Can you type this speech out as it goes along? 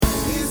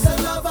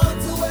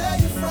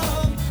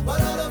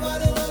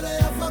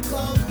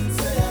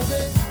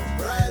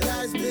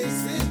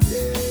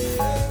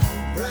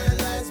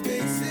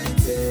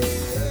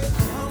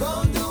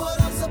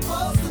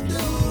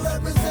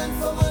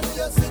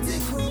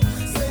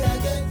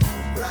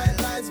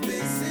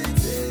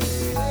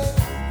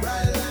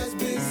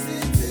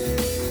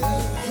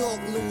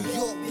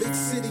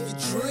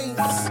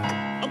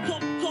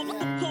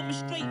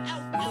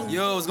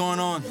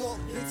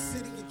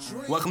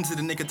Welcome to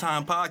the Knick of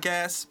Time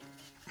podcast.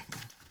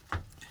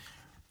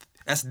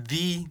 That's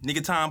the Knick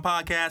of Time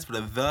podcast for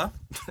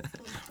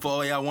for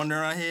all y'all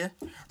wondering out here.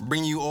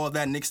 Bring you all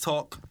that Knicks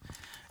talk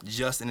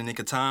just in the nick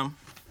of time.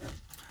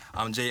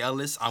 I'm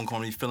J.Ellis. I'm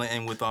going to be filling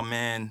in with our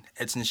man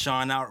Edson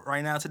Sean out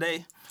right now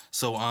today.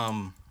 So,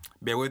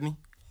 bear with me.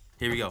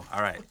 Here we go.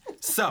 All right.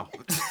 So,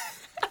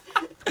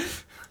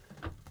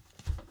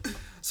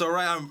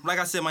 like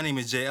I said, my name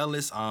is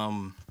J.Ellis.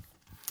 I'm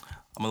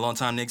a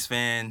longtime Knicks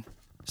fan.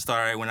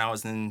 Started when I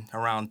was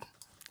around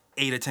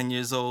 8 or 10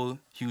 years old.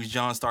 Huge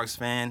John Starks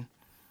fan.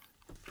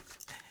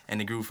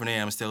 And it grew from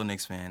there. I'm still a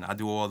Knicks fan. I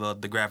do all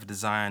the graphic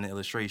design, the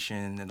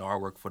illustration, and the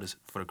artwork for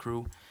the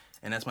crew.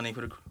 And that's my name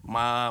for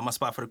my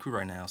spot for the crew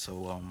right now.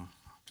 So,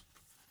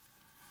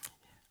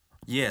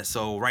 yeah.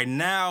 So right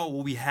now,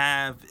 what we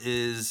have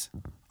is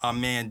our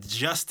man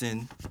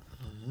Justin.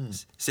 Mm-hmm.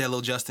 Say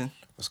hello, Justin.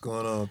 What's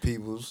going on,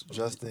 peoples?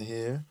 Justin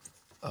here.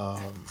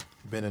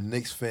 Been a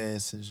Knicks fan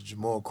since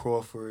Jamal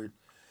Crawford.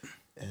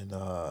 And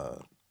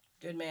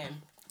good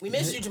man. We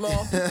miss you,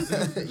 Jamal. We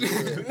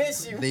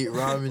miss you. Nate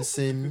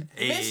Robinson.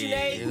 Hey. Miss you,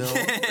 Nate. You know,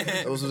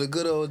 those were the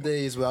good old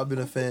days where I've been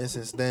a fan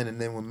since then. And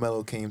then when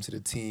Melo came to the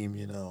team,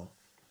 you know,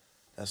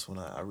 that's when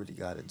I really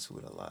got into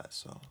it a lot.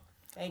 So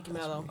thank you,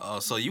 Melo. Oh,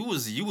 so you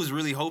was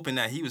really hoping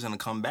that he was gonna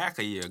come back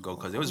a year ago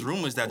because there was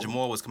rumors that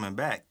Jamal was coming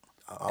back.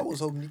 I was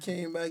hoping he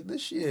came back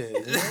this year.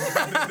 You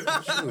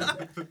know?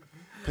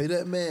 Pay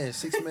that man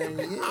 $6 million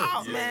a year.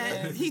 Oh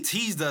man, he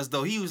teased us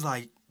though. He was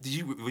like,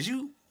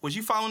 Was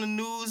you following the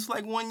news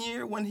like one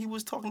year when he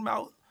was talking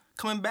about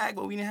coming back,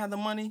 but we didn't have the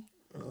money?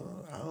 I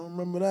don't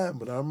remember that,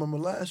 but I remember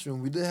last year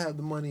when we did have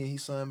the money and he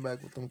signed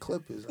back with them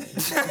Clippers. I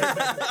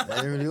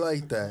didn't really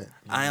like that.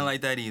 I didn't like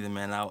that either,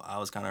 man. I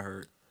was kind of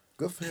hurt.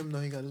 Good for him,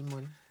 though. He got his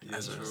money. Yeah,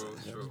 that's true.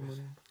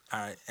 All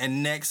right,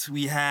 and next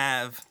we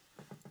have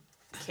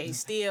K.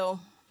 Steele.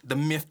 The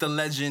myth, the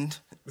legend.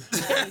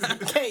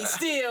 K.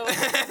 Steele.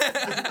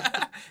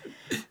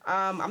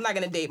 I'm not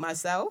gonna date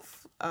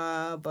myself.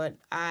 But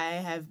I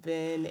have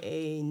been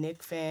a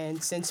Knick fan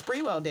since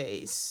Sprewell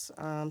days,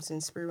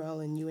 since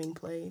Sprewell and Ewing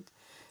played.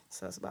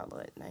 So it's about,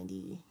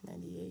 90,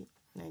 98,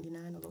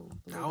 99, a little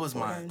That was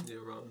my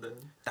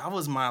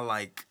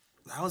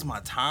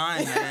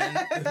time,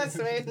 man.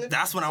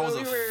 That's when I was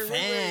a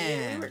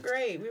fan. We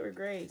were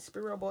great.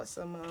 Sprewell bought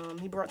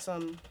he brought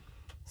some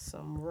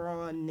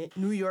raw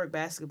New York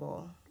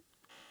basketball.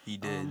 He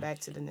did. Back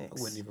to the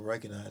Knicks. I wouldn't even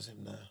recognize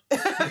him now.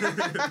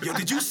 Yo,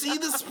 did you see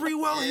the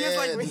Sprewell?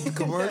 Yeah, he has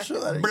commercial.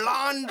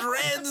 Blonde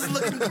dreads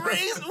looking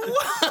crazy.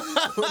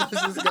 What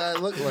does this guy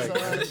look like?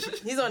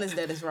 He's on his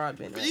Dennis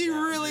Rodman. He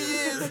really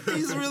is.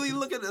 He's really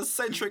looking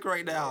eccentric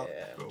right now.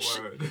 Yeah.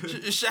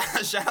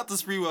 Shout out to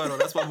Sprewell though.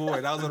 That's my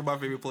boy. That was one of my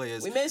favorite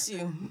players. We miss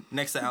you.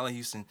 Next to Allen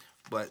Houston.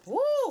 But woo,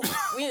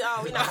 we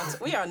are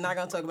not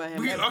gonna talk about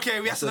him. We have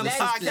another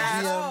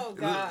podcast. Oh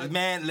God,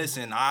 man,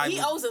 listen, he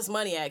owes us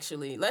money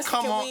actually.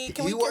 Come on.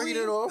 He worried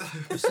it off.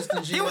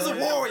 He was a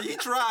warrior. He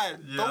tried.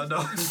 Yeah, I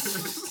know.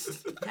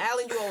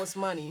 Allen, you owe us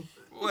money.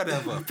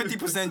 Whatever.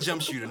 50%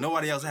 jump shooter.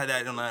 Nobody else had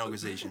that in that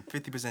organization.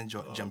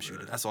 50% jump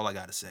shooter. That's all I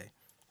gotta say.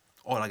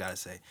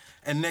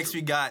 And next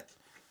we got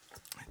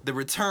the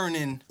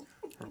returning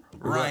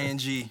Ryan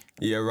G.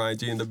 Yeah, Ryan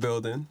G in the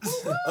building.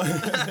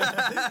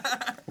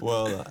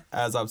 Well,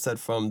 as I've said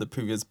from the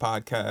previous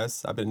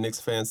podcast, I've been a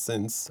Knicks fan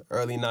since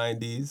early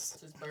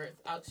 90s. Just birth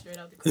out straight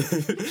out the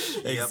crib.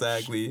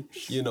 Exactly.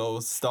 You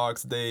know,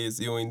 Starks days,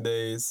 Ewing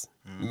days,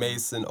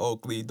 Mason,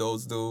 Oakley,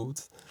 those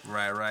dudes.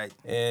 Right.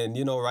 And,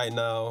 you know, right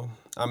now,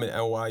 I'm in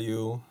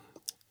NYU,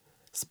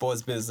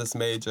 sports business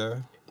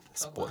major.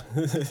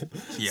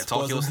 Yeah,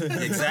 talk your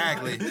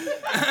exactly.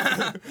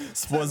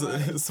 Sports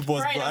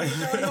right, black.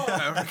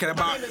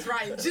 My name is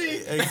Ryan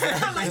G.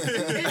 Exactly.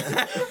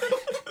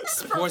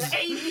 Sports. From the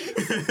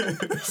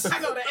 80s.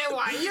 I go to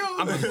NYU.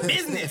 I'm in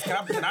business.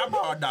 Can I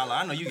borrow $1?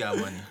 I know you got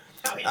money.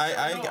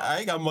 I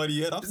ain't got money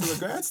yet. I'm still a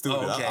grad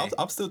student. Okay.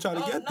 I'm still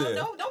trying to get there.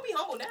 Don't be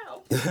humble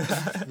now.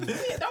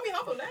 Don't be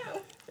humble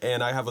now.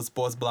 And I have a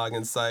sports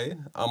blogging site.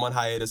 I'm on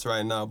hiatus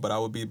right now, but I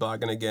will be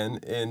blogging again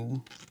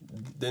in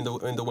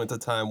the winter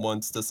time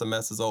once the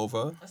semester's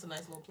over. That's a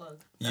nice little plug.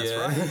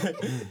 Yeah. That's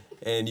right.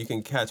 And you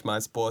can catch my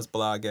sports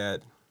blog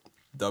at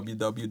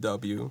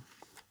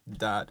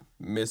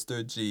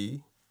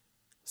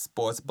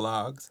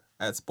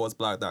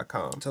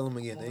www.mrgsportsblogs@sportsblog.com. Tell him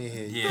again. They ain't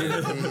hear you. Yeah.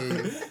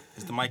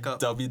 Is the mic up?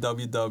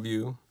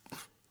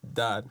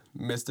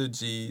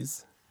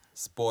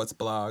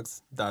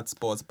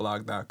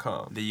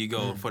 www.mrgsportsblogs.sportsblog.com. There you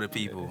go for the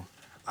people.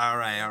 All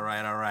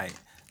right.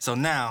 So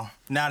now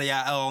that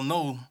y'all all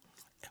know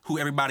who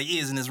everybody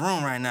is in this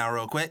room right now,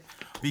 real quick,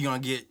 we're gonna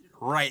get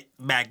right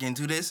back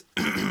into this.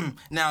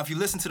 Now, if you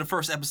listen to the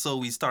first episode,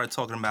 we started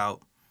talking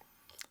about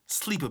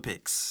sleeper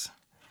picks.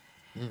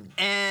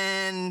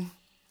 And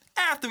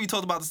after we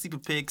talked about the sleeper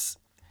picks,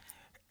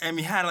 and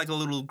we had like a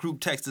little group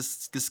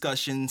text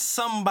discussion,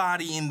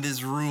 somebody in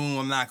this room,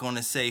 I'm not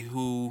gonna say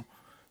who,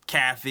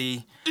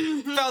 Kathy,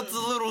 felt a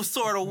little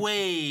sort of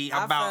way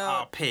about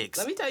our picks.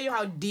 Let me tell you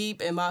how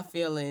deep in my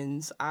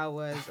feelings I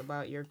was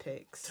about your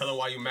picks. Tell them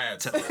why you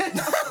mad.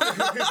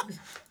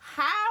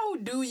 How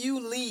do you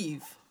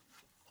leave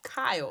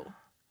Kyle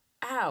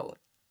out?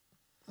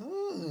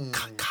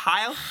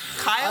 Kyle?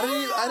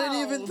 I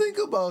didn't even think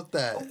about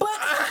that. But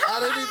I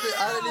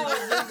didn't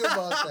even think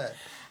about that.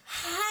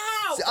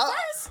 how? See,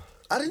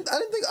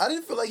 I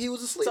didn't feel like he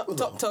was a sleeper.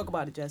 though. Talk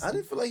about it, Justin. I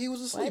didn't feel like he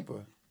was a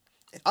sleeper.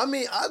 I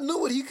mean, I knew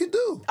what he could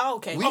do. Oh,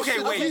 okay. We Okay,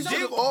 should've- wait, we did-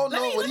 should've all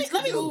known what he could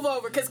Let me do. move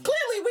over, because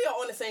clearly we are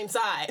on the same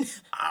side.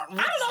 I don't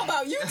know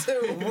about you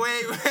two.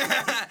 Wait.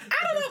 I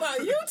don't know about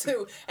you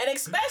two. And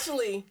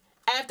especially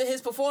after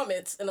his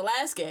performance in the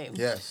last game.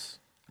 Yes.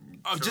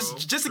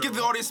 Just to give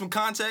the audience some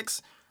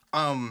context,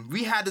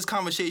 we had this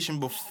conversation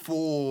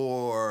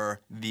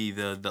before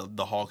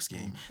the Hawks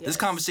game. Yes. This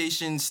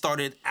conversation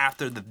started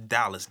after the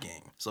Dallas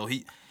game. So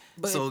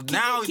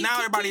now Keep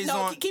everybody's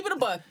on. Keep it a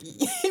buck.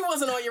 He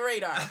wasn't on your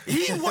radar.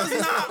 He was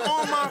not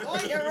on my.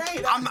 On your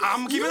radar.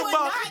 I'm keeping it a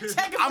buck.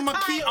 I'm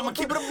gonna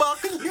keep it a buck.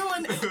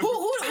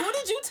 Who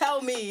did you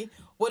tell me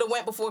would have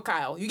went before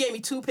Kyle? You gave me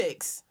 2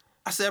 picks.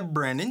 I said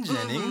Brandon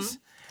Jennings,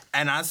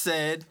 and I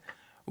said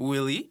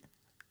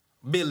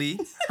Billy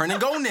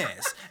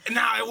Hernangomez.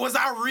 Now, was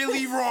I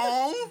really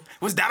wrong?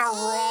 Was that a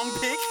wrong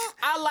pick?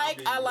 I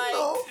like.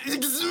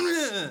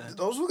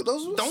 Those were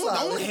Don't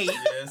solid. hate.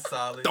 Yeah,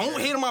 solid. Don't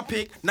hate on my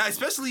pick. Now,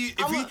 especially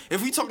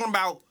if we talking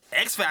about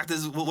X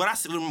factors. What I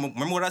said.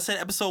 Remember what I said?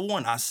 Episode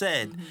 1. I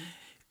said.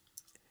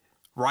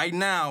 Right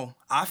now,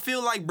 I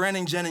feel like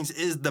Brandon Jennings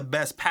is the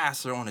best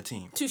passer on the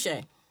team. Touche.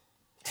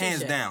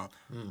 Hands down.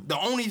 The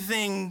only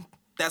thing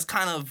that's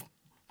kind of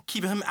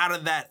keeping him out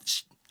of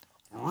that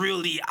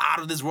really out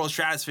of this world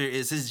stratosphere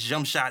is his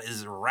jump shot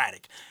is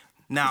erratic.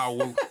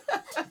 Now,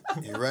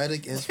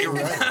 Erratic and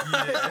sporadic.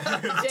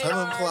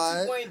 Tell him,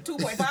 Clyde.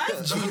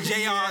 2.5.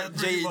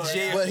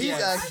 JR, But he's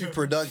yes. actually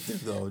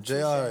productive, though.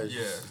 JR is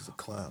Yeah. a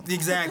clown.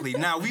 Exactly.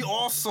 Now, we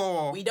all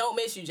saw. We don't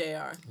miss you, JR.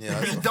 Yeah,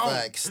 that's a don't.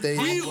 fact. Stay in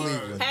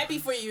Cleveland. Happy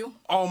for you.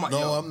 Oh my. No,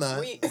 yo. I'm not.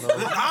 We- No.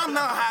 I'm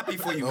not happy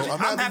for you. No,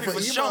 I'm happy for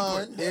Iman.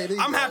 Shumpert. Yeah, there you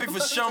I'm go. happy for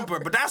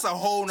Shumpert, but that's a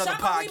whole nother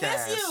Shumpert, we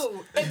podcast. miss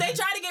you. If they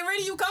try to get rid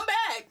of you, come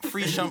back.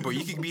 Free Shumpert.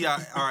 You could be our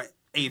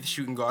 8th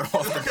shooting guard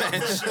off the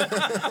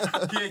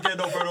bench. He ain't getting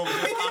no bread over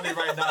Justin Holiday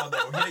right now,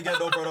 though. He ain't getting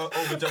no bread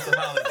over Justin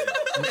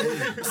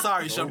Holiday.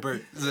 Sorry,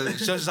 Shumpert.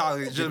 Just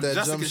Get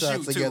that jump shot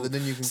shoot together, too.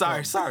 then you can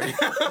Sorry. come.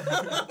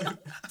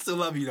 I still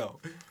love you though.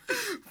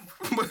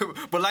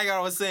 but like I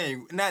was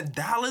saying, in that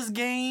Dallas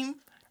game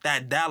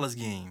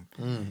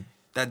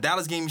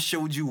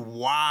showed you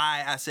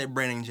why I said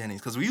Brandon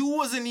Jennings, because it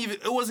wasn't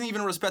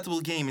even a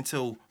respectable game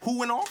until who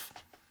went off?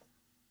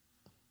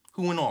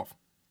 Who went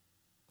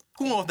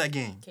off that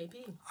game? KP.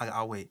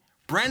 I'll wait.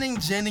 Brandon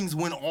Jennings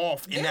went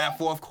off in that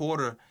fourth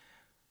quarter.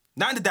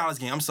 Not in the Dallas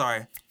game. I'm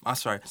sorry.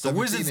 The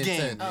Wizards 17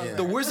 game. and 10, yeah.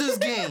 The Wizards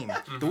game.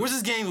 The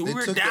Wizards game. We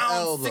were took the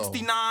L, down though.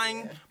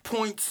 69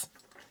 points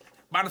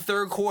by the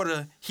third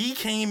quarter. He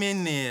came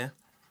in there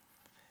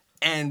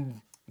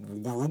and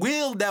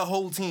willed that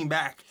whole team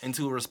back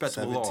into a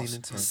respectable 17 loss.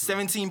 and 10.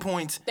 17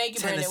 points. Thank you,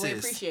 10 Brandon. We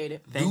assists. appreciate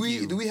it. Thank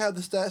you. Do we have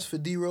the stats for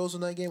D Rose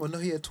in that game? I know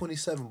he had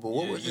 27, but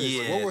what were his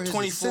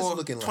 24 assists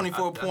looking like? 24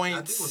 I think it was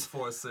points.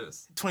 4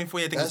 assists. 24.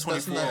 I think it was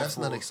That's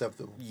 24. not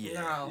acceptable.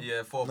 Yeah. No.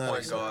 Yeah, 4 Not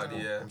point guard,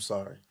 acceptable. yeah. I'm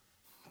sorry.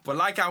 But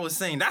like I was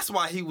saying, that's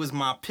why he was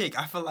my pick.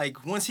 I feel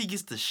like once he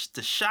gets the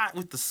shot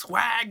with the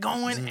swag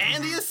going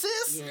and the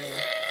assist. Yeah.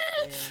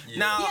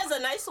 Now, He has a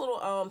nice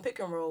little pick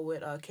and roll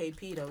with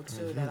KP though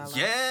too that I like.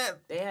 yeah,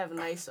 They have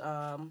nice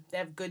they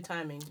have good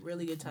timing,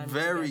 really good timing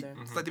very. together.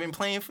 It's like they've been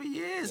playing for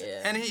years.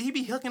 Yeah. And he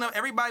be hooking up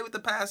everybody with the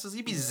passes.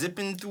 He be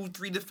zipping through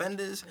 3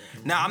 defenders.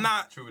 Now, I'm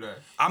not True that.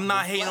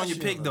 hating on your flashy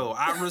pick, on though.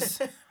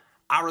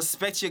 I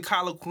respect your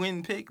Kyler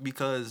Quinn pick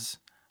because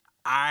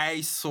I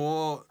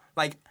saw,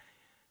 like,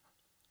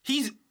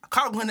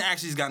 Kyler Quinn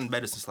actually has gotten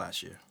better since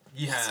last year.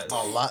 He has. A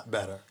lot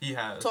better. He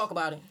has. Talk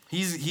about it.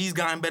 He's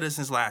gotten better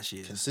since last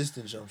year.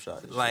 Consistent jump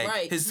shot. Like,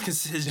 Right. his jump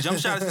shot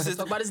is Talk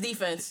consistent. about his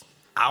defense.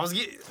 I was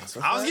getting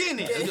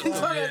it. You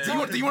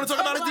want to talk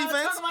about his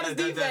defense? Talk about his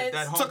defense.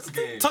 That Hawks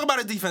game. Talk about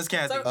his defense,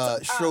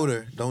 Kathy.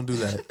 Schroeder, don't do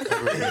that.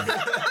 ever again.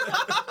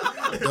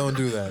 Don't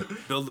do that.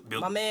 Build.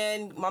 My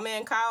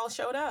man Kyle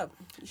showed up.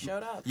 He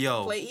showed up.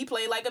 Yo. He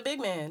played like a big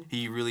man.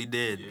 He really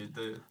did. Yeah, he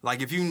did.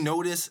 Like, if you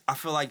notice,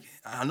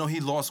 I know he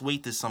lost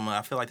weight this summer.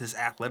 I feel like his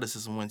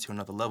athleticism went to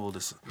another level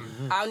this summer.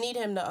 I'll need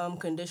him to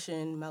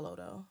condition Melo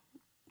though.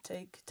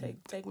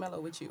 Take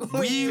Melo with you.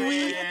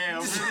 Yeah,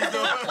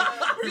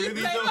 Take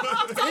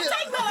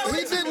Melo.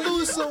 He did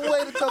lose some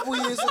weight a couple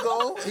years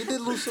ago. He did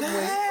lose some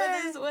weight.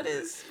 What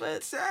is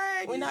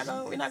we're not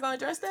gonna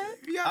address that?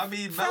 I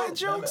mean, fat Melo-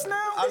 jokes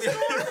now.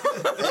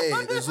 Hey,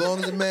 as long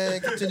as the man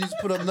continues to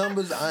put up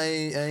numbers, I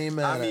ain't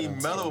mad at him.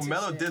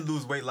 Melo did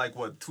lose weight like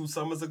what 2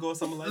 summers ago or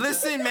something like that.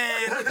 Listen,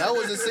 man. That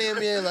was the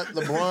same year like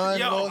LeBron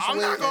Yo, lost I'm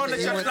weight not going and to then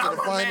he judge went to the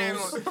LeBron, man.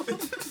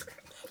 finals.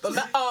 But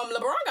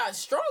LeBron got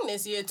strong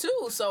this year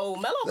too, so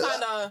Melo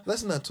kind of.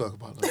 Let's not talk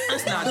about that.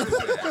 Let's not do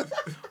that.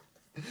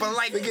 But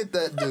like, Forget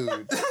that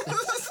dude.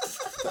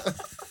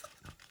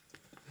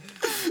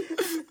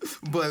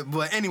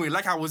 But anyway,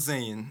 like I was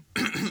saying,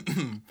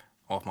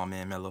 off my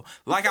man Melo.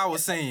 Like I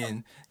was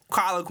saying,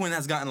 Kyler Quinn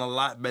has gotten a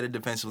lot better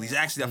defensively. He's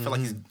actually, I feel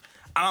like he's.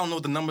 I don't know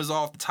what the numbers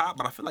are off the top,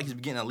 but I feel like he's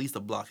been getting at least a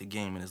block a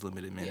game in his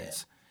limited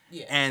minutes.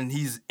 Yeah. And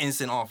he's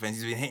instant offense.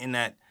 He's been hitting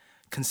that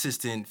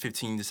consistent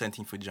 15 to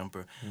 17-foot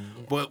jumper.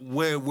 But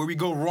where we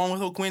go wrong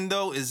with O'Quinn,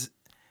 though, is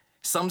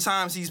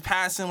sometimes he's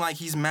passing like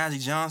he's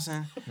Magic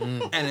Johnson.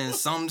 And then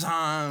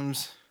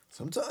sometimes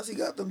he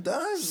got them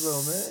dimes,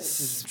 though, man. He's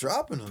just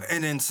dropping them.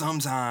 And then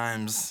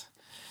sometimes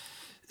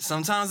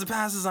the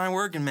passes aren't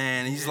working,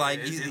 man. He's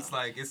like... It's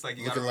like you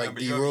gotta looking like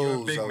remember, you're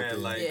a big D-Rose man. out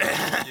Like,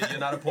 there. you're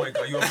not a point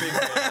guard. You're a big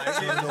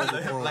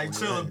man. Like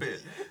chill a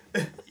bit.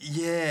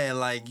 Yeah,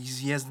 like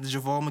he has the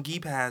JaVale McGee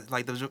pass.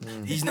 Like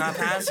he's not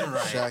passing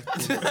right.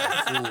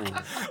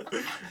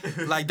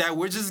 Shaq, Like that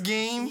Wizards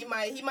game. He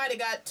might have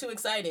got too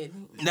excited.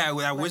 That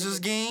Wizards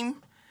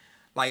game.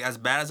 Like as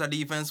bad as our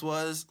defense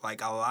was,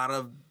 like a lot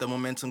of the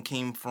momentum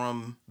came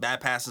from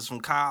bad passes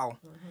from Kyle,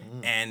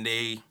 and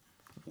they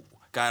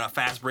got a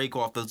fast break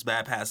off those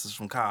bad passes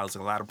from Kyle.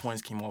 So a lot of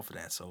points came off of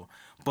that. So,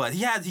 but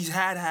he's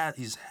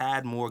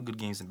had more good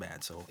games than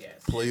bad. So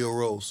Yes. play your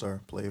role,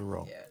 sir. Play your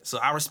role. Yes. so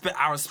I respect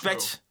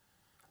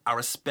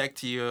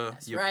your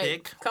Right.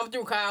 pick. Come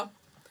through, Kyle.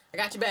 I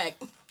got your back.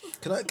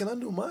 Can I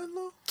do mine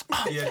though?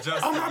 Yeah,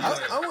 just. I My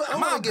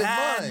want to get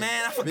bad, mine,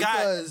 man. I forgot.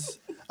 because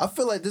I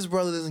feel like this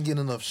brother doesn't get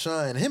enough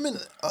shine. Him and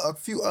a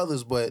few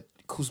others, but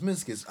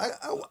Kuzminskis.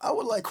 I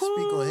would like to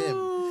speak on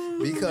him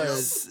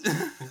because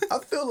I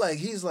feel like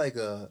he's like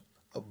a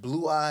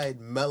blue-eyed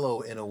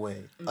Mellow in a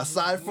way.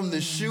 Aside from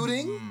the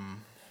shooting,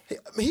 he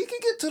can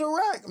get to the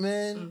rack,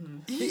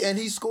 man.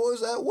 He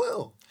scores at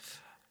will.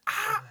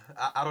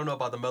 I don't know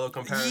about the Melo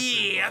comparison.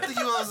 Yeah, I think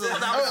he was.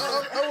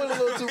 I went a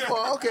little too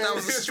far. Okay, That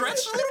was a stretch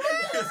a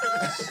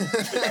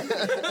little bit.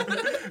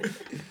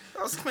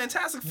 That was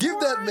fantastic. Give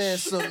that man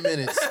some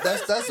minutes.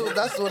 That's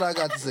what I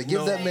got to say.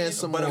 Give that man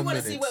some but more We want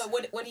to minutes. see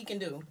what he can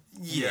do.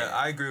 Yeah,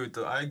 I agree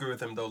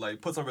with him though. Like,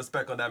 put some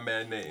respect on that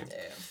man's name. Yeah.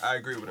 I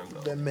agree with him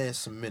though. That man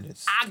some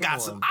minutes. I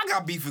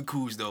got beef with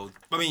Kuz though.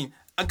 I mean,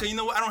 okay, you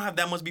know what? I don't have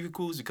that much beef with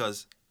Kuz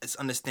because it's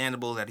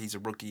understandable that he's a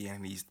rookie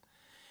and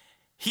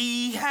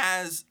he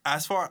has,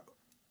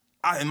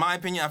 in my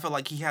opinion, I feel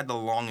like he had the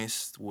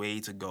longest way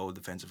to go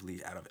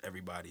defensively out of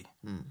everybody.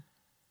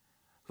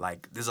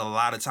 Like, there's a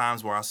lot of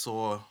times where I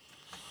saw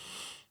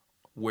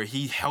where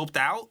he helped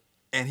out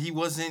and he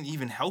wasn't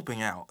even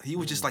helping out. He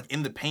was just like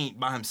in the paint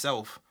by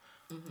himself.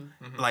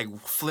 Like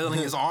flailing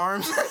his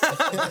arms,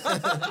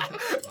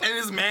 and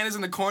his man is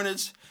in the corner,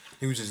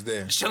 He was just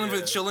there.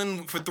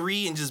 chilling for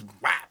three, and just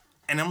whap.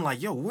 And I'm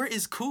like, yo, where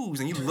is Kuz?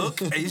 And you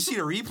look and you see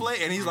the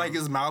replay, and he's like,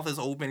 his mouth is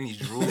open and he's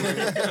drooling,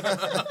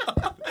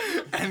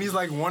 and he's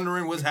like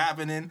wondering what's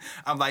happening.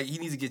 I'm like, you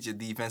need to get your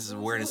defensive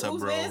awareness up,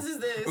 Whose bro. man's is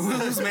this?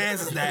 Whose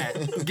man's is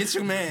that? Get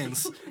your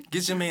man's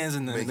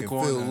in the Make him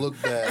corner. Phil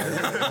look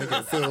bad. Make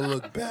him Phil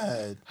look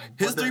bad.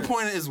 His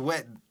 3-pointer is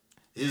wet.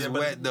 Is Yeah, but-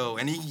 wet though,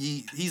 and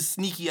he's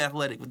sneaky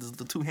athletic with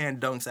the 2-hand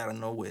dunks out of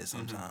nowhere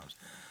sometimes.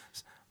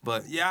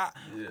 But yeah,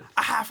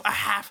 I half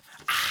respect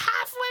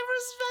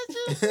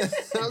you.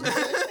 Just a little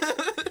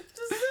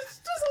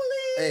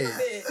Hey,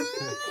 bit.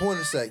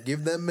 Hornacek,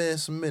 give that man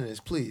some minutes,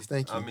 please.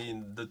 Thank you. I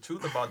mean, the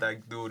truth about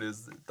that dude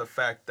is the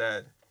fact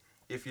that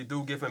if you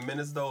do give him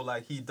minutes though,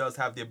 like he does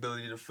have the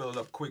ability to fill it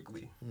up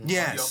quickly. On the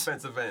Yes,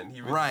 offensive end,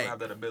 he really Right. does have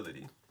that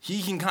ability.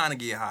 he can kind of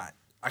get hot.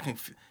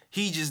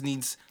 He just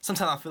needs.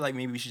 Sometimes I feel like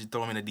maybe we should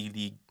throw him in a D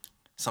League.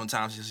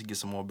 Sometimes just to get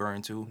some more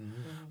burn too.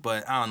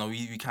 But I don't know.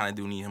 We kind of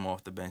do need him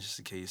off the bench just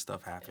in case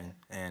stuff happen.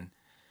 And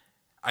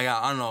I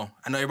don't know.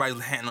 I know everybody's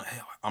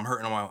I'm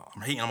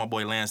hating on my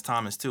boy Lance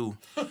Thomas too.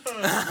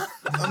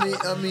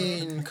 I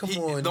mean, come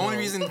on. The only yo.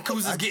 reason Kuz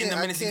is I getting the can't-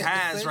 I minutes he can't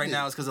has defend right it.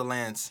 now is because of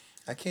Lance.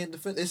 I can't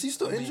defend. Is he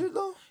still injured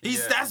though?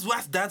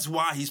 That's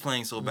why he's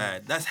playing so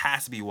bad. That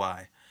has to be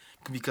why.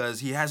 Because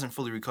he hasn't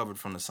fully recovered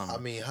from the summer. I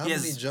mean, how He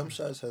has- many jump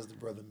shots has the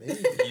brother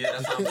made? Yeah,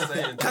 that's what I'm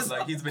saying. 'Cause,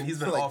 like he's been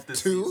Like off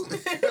this 2?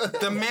 season.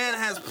 The man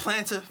has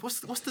plantar. What's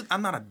the?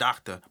 I'm not a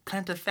doctor.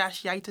 Plantar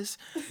fasciitis.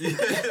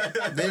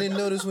 They didn't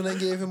notice when they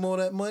gave him all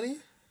that money?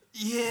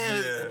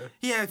 Yeah.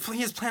 He has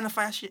plantar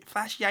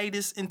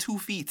fasciitis in 2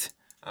 feet.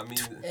 I mean,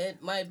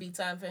 It might be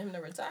time for him to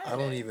retire. I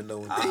don't even know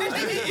what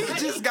It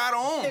just got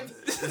on.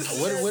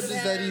 What does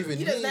that even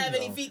He doesn't mean, have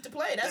any though? feet to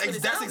play. That's what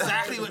it That's sounds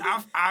exactly like.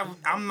 what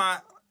I'm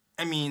not.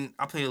 I mean,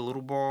 I play a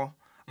little ball.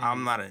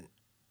 I'm not a.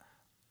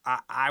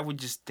 I would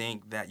just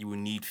think that you would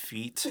need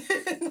feet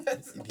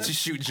to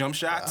shoot jump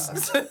shots.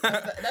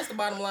 That's the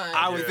bottom line.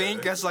 I would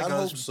think that's like I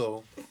a. hope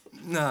so.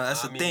 No,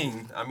 that's I a mean,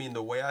 thing. I mean,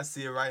 the way I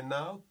see it right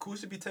now, Kuz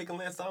should be taking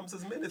Lance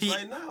Thomas's minutes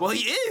right now. Well,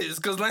 he is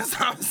because Lance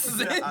Thomas is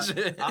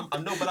injured.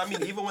 No, but I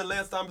mean, even when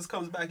Lance Thomas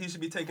comes back, he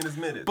should be taking his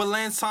minutes. But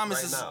Lance Thomas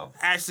Right is now.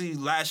 actually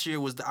last year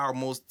was our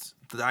most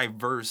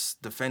diverse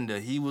defender.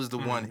 He was the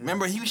one.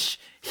 Remember, he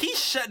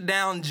shut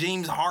down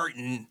James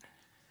Harden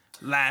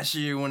last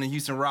year when the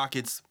Houston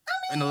Rockets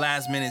in the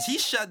last minutes.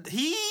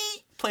 He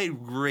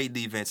played great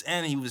defense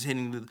and he was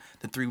hitting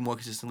the three more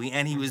consistently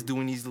and he was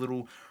doing these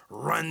little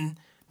run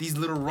these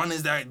little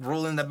runners that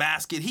roll in the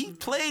basket. He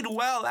played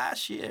well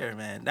last year,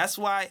 man. That's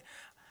why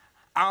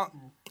I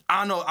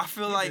don't know. I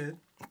feel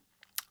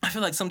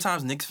like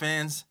sometimes Knicks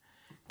fans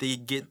they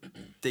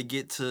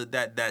get to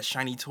that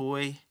shiny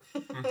toy.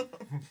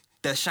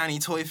 That shiny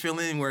toy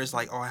feeling where it's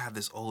like, oh, I have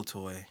this old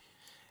toy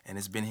and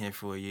it's been here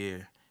for a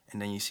year.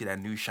 And then you see that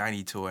new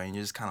shiny toy and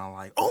you're just kind of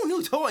like, oh,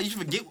 new toy. You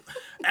forget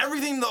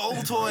everything the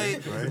old toy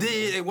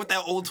did and what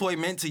that old toy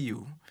meant to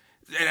you.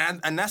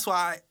 And that's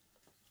why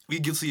we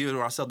guilty of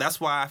ourselves.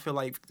 That's why I feel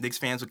like Knicks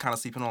fans were kind of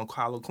sleeping on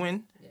Kyle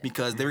O'Quinn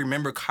because they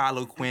remember Kyle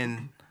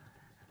O'Quinn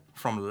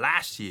from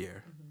last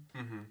year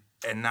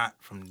and not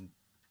from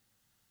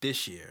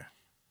this year.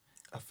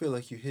 I feel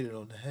like you hit it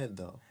on the head,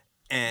 though.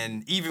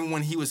 And even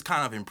when he was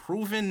kind of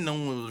improving, no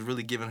one was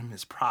really giving him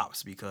his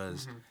props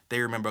because they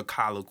remember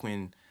Kyle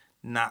O'Quinn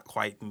not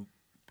quite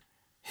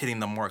hitting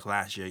the mark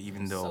last year,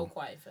 even though... So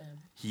quiet for him.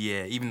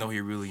 Yeah, even though he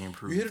really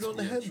improved. You hit it on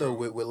the head, though,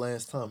 with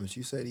Lance Thomas.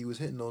 You said he was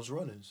hitting those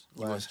runners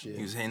last year.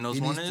 He was hitting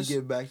those runners. He needs to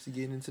get back to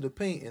getting into the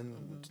paint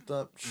and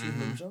stop shooting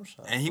them jump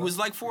shots. And he was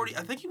like 40.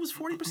 I think he was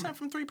 40%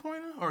 from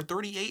three-pointer or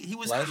 38. He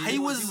was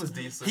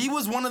decent. He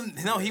was one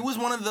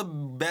of the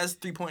best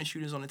three-point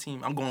shooters on the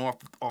team. I'm going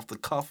off the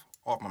cuff,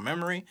 off my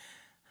memory.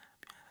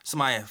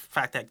 Somebody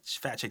fact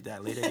check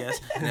that later, I guess.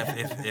 And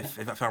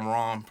if I'm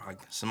wrong,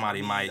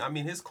 somebody might. I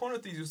mean, his corner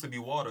threes used to be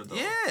water, though.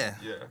 Yeah.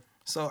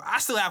 So I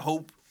still have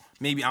hope.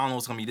 Maybe I don't know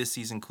what's gonna be this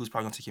season. Kuz's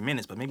probably gonna take your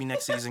minutes, but maybe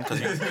next season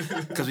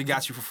because we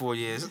got you for 4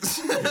 years.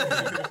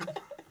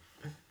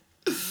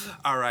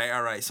 All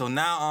right. So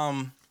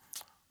now,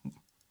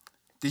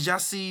 did y'all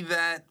see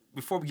that?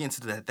 Before we get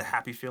into the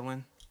happy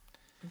feeling,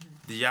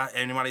 did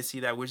anybody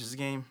see that Wizards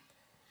game?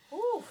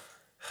 Ooh.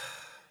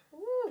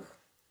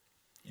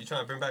 You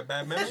trying to bring back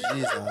bad memories?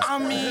 I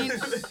mean,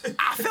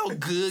 I felt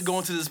good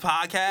going to this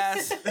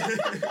podcast,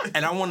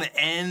 and I want to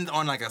end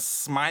on like a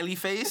smiley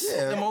face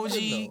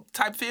emoji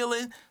type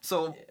feeling.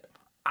 So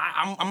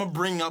I'm gonna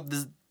bring up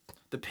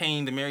the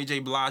pain, the Mary J.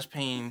 Blige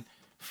pain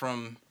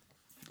from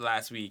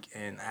last week,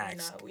 and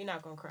ask. We're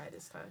not gonna cry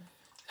this time.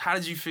 How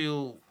did you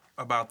feel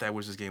about that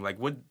Wizards game? Like,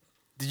 what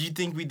did you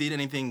think we did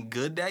anything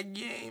good that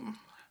game,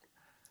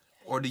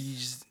 or did you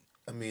just?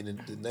 I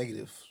mean, the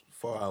negative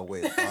far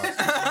outweigh the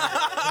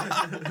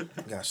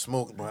positive. Got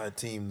smoked by a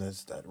team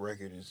that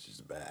record is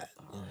just bad.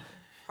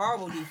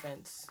 Horrible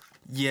defense.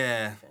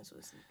 Yeah. Defense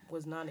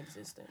was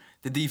non-existent.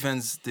 The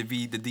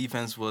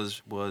defense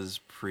was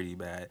pretty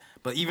bad.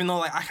 But even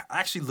though I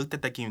actually looked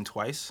at that game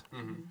twice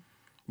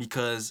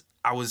because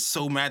I was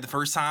so mad the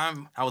first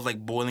time. I was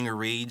like boiling a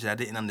rage. I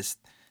didn't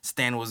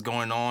understand what was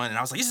going on, and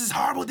I was like, "This is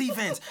horrible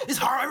defense. It's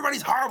horrible.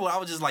 Everybody's horrible." I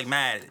was just like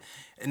mad.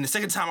 And the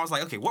second time, I was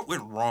like, "Okay, what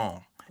went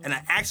wrong?" And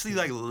I actually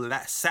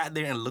sat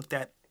there and looked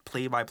at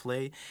play by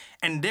play,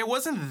 and there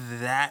wasn't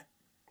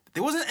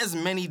as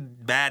many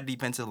bad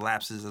defensive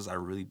lapses as I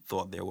really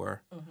thought there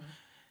were.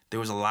 There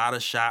was a lot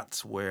of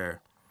shots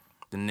where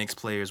the Knicks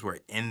players were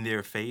in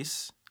their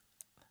face,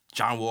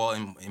 John Wall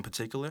in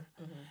particular,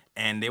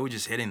 and they were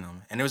just hitting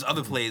them. And there was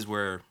other plays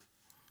where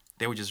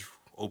they were just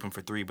open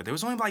for three, but there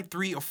was only like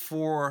 3 or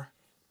 4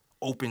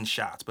 open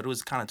shots, but it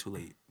was kind of too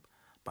late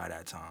by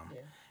that time.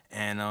 Yeah.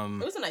 And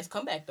it was a nice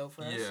comeback though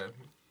for us. Yeah.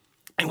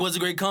 It was a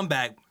great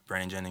comeback.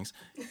 Brandon Jennings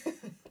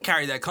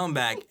carried that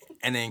comeback,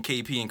 and then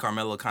KP and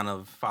Carmelo kind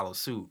of followed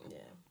suit. Yeah.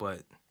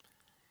 But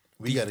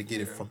we got to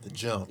get it from the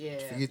jump. Yeah.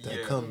 Forget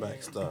that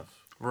comeback stuff.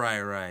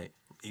 Right.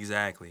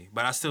 Exactly.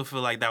 But I still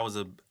feel like that was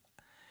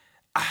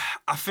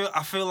I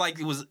feel like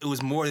it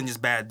was more than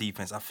just bad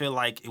defense. I feel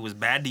like it was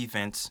bad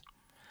defense.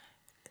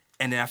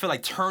 And then I feel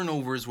like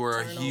turnovers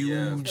were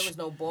huge. There was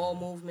no ball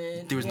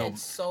movement. There was had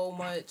so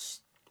much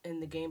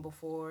in the game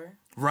before.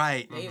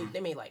 Right.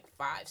 They made like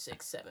 5,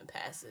 6, 7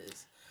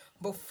 passes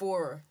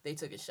before they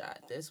took a shot.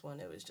 This one,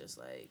 it was just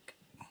like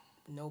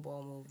no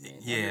ball movement.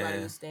 Yeah.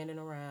 Everybody was standing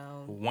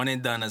around. One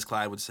and done, as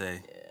Clyde would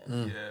say.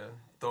 Yeah.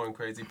 Throwing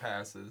crazy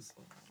passes.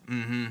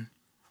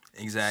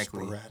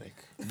 Exactly. Sporadic.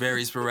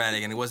 Very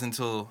sporadic. And it wasn't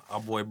until our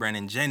boy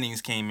Brandon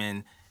Jennings came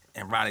in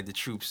and rallied the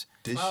troops.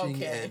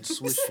 Dishing and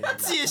swishing.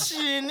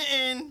 Dishing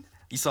and...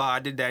 You saw how I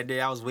did that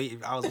day. I was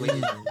waiting.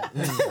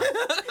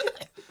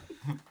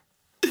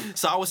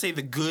 So I would say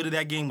the good of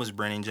that game was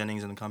Brandon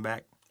Jennings in the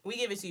comeback. We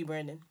give it to you,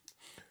 Brandon.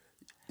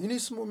 You need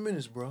some more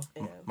minutes, bro.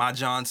 Yeah. My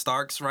John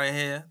Starks right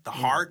here. The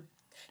heart.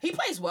 He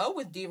plays well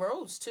with D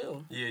Rose,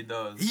 too. Yeah, he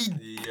does.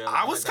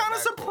 I was kind of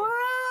surprised.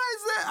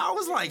 I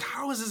was like,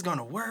 how is this going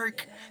to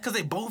work? Because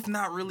they both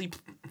not really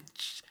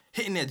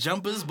hitting their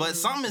jumpers, but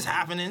something is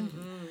happening.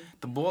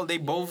 The ball, they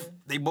both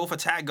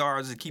attack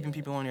guards and keeping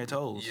people on their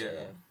toes.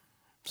 Yeah.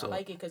 So, I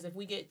like it because if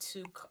we get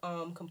too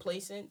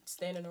complacent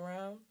standing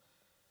around,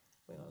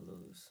 we're going to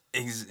lose.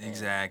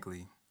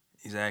 Exactly.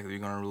 We're going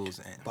to lose.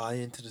 Buy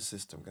into the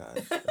system,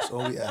 guys. That's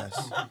all we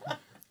ask.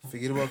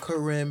 Forget about Kurt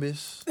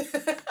Rambis.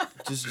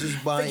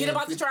 Just buy in. Forget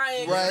about the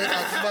triangle. Right,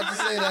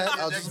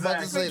 I was about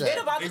to say that.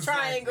 Forget about the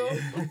triangle.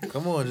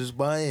 Come on, just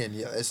buy in.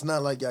 Yeah, it's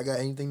not like y'all got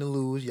anything to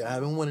lose. Y'all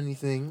haven't won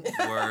anything.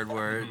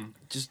 Word.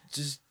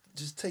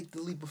 Just take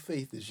the leap of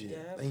faith this year.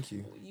 Yeah. Thank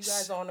you. You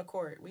guys are on the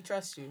court. We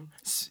trust you.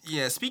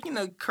 Yeah, speaking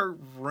of Kurt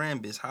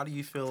Rambis, how do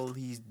you feel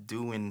he's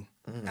doing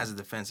as a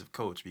defensive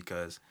coach?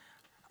 Because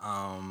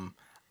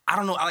I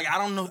don't know. I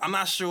don't know. I'm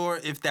not sure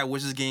if that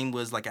Wizards game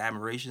was like an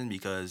admiration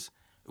because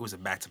it was a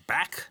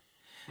back-to-back.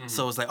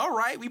 So it's like, all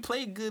right, we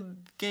played a good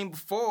game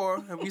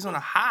before, and we was on a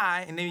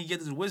high, and then we get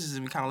to the Wizards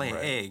and we kind of lay an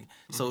egg.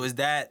 So is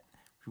that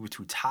we were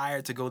too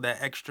tired to go that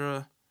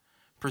extra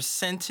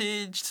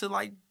percentage to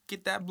like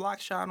get that block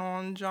shot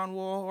on John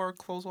Wall or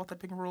close off that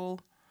pick and roll,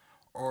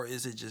 or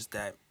is it just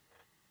that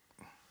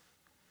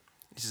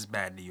it's just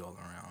bad D all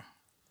around?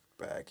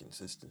 Bad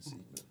consistency.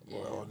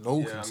 Well,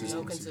 no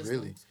consistency,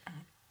 really.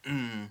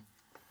 It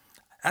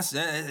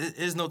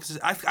is no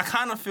consistency. I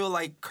kind of feel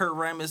like Kurt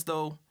Rambis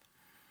though.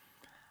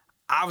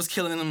 I was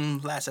killing him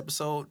last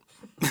episode.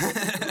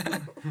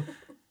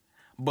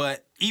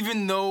 But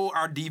even though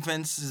our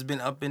defense has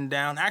been up and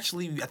down,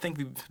 actually, I think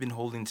we've been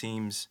holding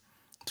teams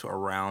to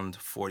around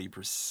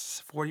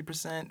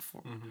 40%,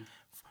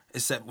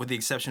 except with the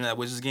exception of that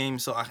Wizards game.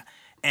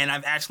 And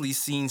I've actually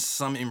seen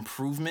some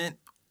improvement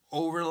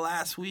over the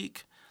last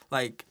week.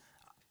 Like,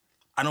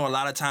 I know a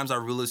lot of times I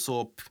really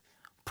saw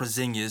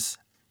Porzingis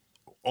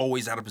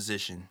always out of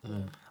position.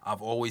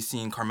 I've always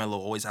seen Carmelo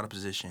always out of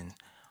position.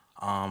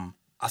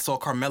 I saw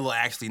Carmelo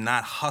actually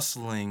not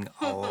hustling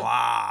a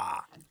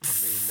lot. I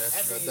mean,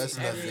 that's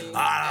nothing. Every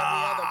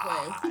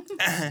other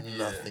play.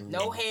 Nothing.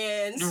 No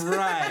hands.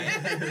 Right.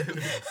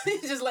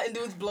 He's just letting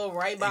dudes blow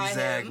right by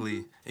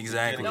him.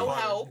 Exactly. No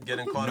help.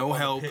 Getting caught No up on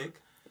help. the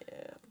pick.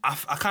 I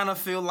kind of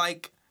feel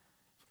like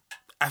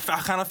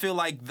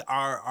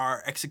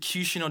our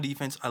execution on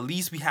defense, at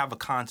least we have a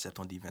concept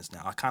on defense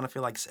now. I kind of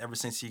feel like ever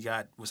since he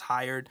was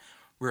hired,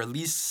 we're at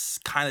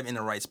least kind of in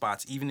the right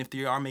spots. Even if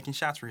they are making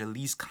shots, we're at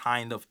least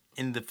kind of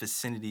in the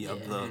vicinity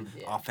of the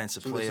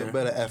offensive So player. it's a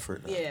better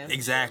effort. Yeah.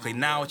 Exactly.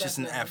 Now it's just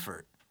an Definitely.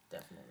 effort.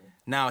 Definitely.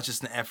 Now it's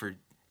just an effort.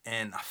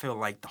 And I feel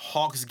like the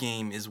Hawks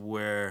game is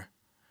where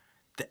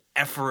the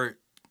effort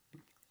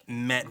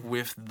met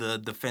with the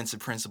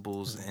defensive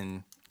principles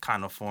and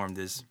kind of formed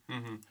this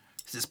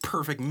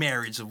perfect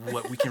marriage of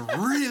what we can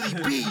really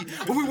be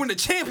when we win the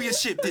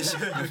championship this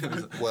year.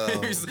 Well,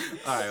 All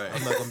right.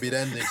 I'm not gonna be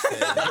that Knicks fan,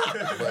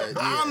 but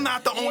yeah. I'm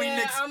not the only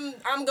Knicks.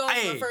 I'm going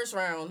Hey, for the first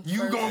round.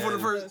 you going for the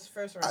first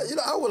round.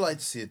 I would like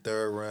to see a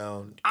third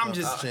round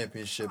conference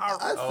championship.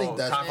 I think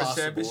that's conference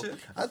possible. championship?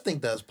 I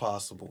think that's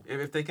possible.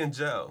 If they can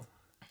gel.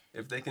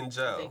 If they can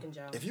gel. They can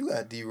jump. If you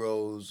got D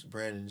Rose,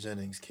 Brandon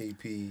Jennings,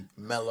 KP,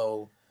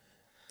 Melo,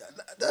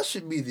 that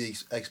should be the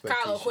expectation.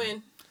 Kylo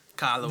Quinn.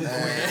 Kylo Quinn,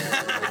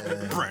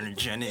 Yeah. Brandon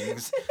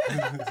Jennings.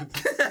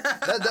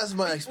 That's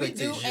my We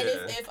expectation. do, and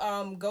if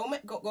Gomez,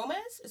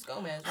 it's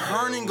Gomez. Right?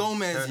 Hernan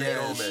Gomez, Hernan yeah.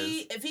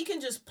 Gomez. If he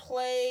can just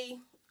play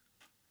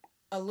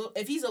a little,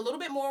 if he's a little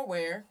bit more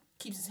aware,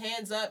 keeps his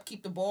hands up,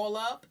 keep the ball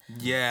up,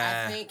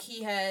 Yeah. I think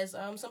he has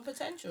some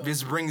potential.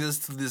 This brings us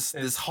to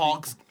this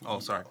Hawks. Oh,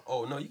 sorry.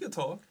 Oh, no, you can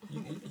talk.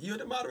 You're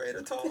the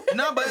moderator, talk.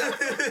 No, but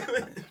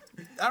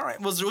all right.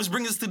 Well, which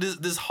brings us to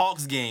this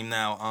Hawks game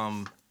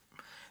now.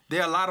 There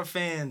are a lot of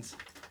fans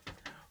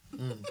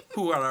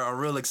who are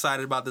real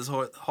excited about this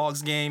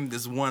Hawks game.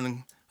 This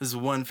one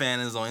fan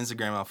is on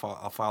Instagram.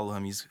 I'll follow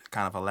him. He's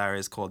kind of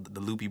hilarious. Called the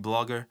Loopy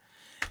Blogger.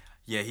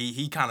 Yeah,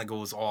 he kind of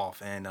goes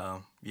off, and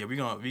yeah, we're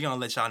gonna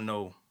let y'all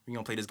know. We're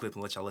gonna play this clip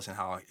and let y'all listen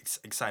how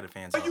excited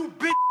fans are. You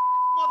bitch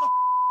mother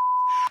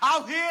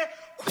out here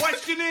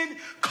questioning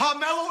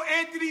Carmelo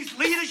Anthony's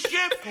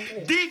leadership,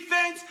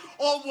 defense,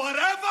 or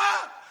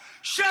whatever.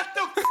 Shut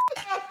the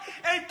up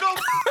and go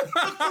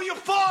look for your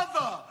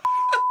father.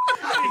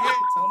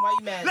 Tell him why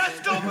you mad. Let's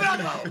go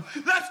Melo.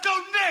 Let's go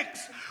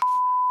Knicks.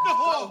 The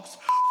Hawks.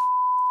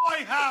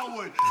 Dwight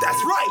Howard.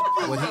 That's right.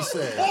 What he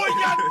said. Boy,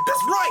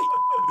 That's right.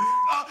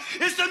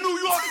 it's the New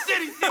York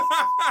City thing.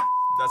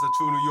 That's a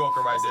true New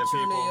Yorker right there, True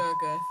people. New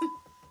Yorker.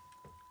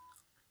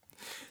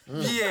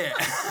 Yeah.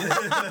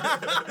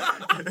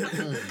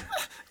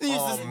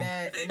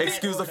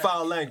 Excuse the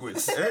foul language.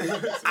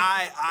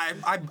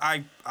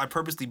 I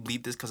purposely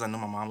bleep this because I know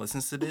my mom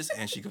listens to this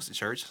and she goes to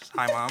church.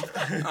 Hi, Mom.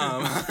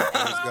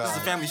 It's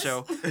a family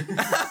show.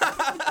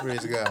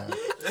 Praise God.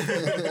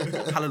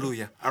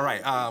 Hallelujah. All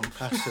right. I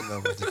should know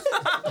what this.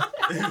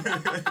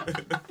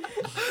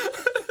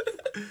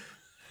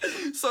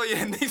 So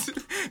yeah,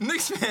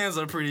 Knicks fans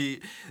are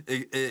pretty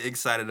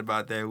excited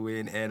about that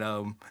win,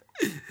 and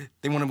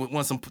they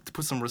want to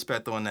put some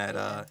respect on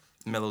that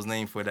Melo's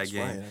name for that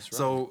game. right, that's right.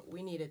 So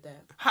We needed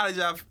that. how did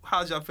y'all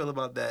feel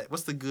about that?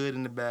 What's the good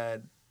and the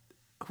bad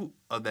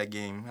of that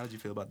game? How did you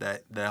feel about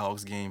that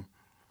Hawks game?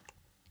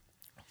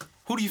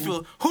 Who do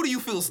you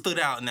feel stood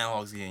out in that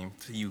Hawks game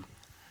to you?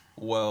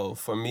 Well,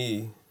 for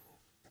me,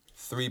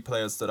 3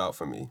 players stood out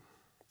for me.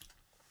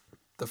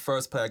 The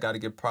first player I got to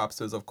give props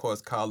to is, of course,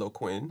 Kylo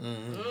Quinn.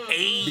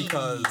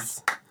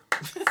 Because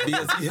From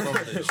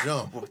the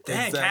jump.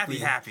 Dang, Exactly.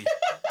 Kathy happy.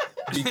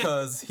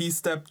 because he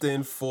stepped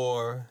in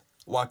for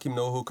Joakim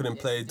Noah, who couldn't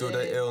play due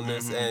to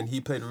illness, and he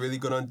played really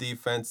good on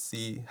defense.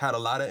 He had a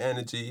lot of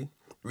energy,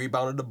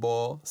 rebounded the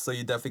ball, so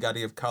you definitely got to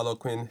give Kylo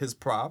Quinn his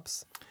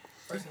props.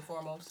 First and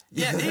foremost.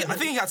 Yeah, I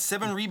think he got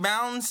 7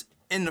 rebounds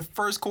in the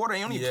first quarter.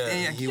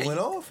 He went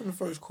off in the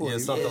first quarter. Yeah,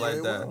 He something played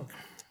like very that. well.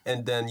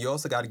 And then you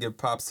also got to give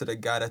props to the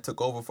guy that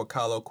took over for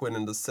Carlo Quinn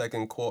in the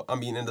second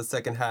in the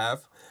second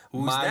half.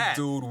 Who's My that?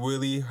 dude,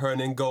 Willie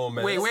Hernan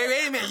Gomez. Wait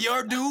a minute.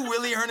 Your dude,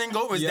 Willie Hernan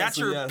Gomez, is Yes, that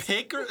your yes.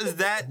 pick? Or is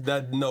that...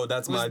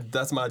 That's my dude.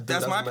 That's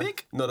my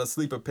pick? No, the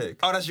sleeper pick.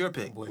 Oh, that's your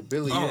pick. Boy,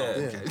 Billy. Oh,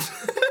 yeah. okay.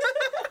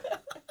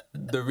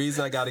 The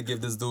reason I got to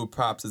give this dude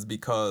props is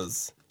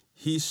because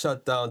he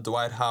shut down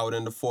Dwight Howard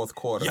in the fourth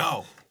quarter.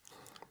 Yo.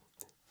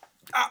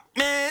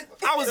 Man,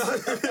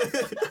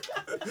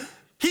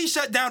 he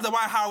shut down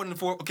Dwight Howard in the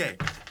fourth. Okay.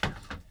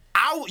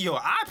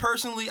 I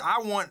personally,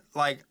 want,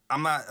 like,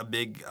 I'm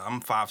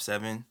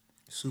 5'7".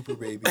 Super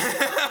baby.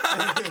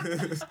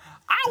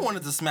 I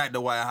wanted to smack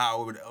Dwight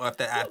Howard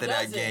after that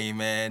doesn't? game,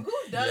 man. Who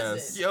does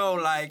Yes. it? Yo,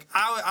 like,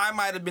 I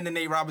might have been the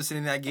Nate Robinson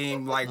in that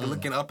game, like,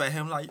 looking up at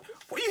him, like,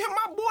 well, you hit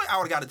my boy. I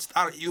would have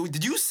got it.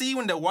 Did you see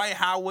when Dwight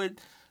Howard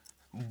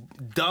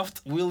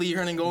duffed Willie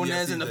Hernan Gomez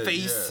Yes, he in the did,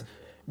 face yeah.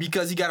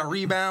 because he got a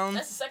rebound?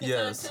 That's the second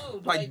Yes. time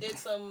too. Like- They did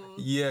some.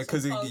 Yeah,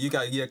 because some you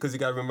got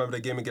to remember the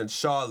game against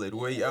Charlotte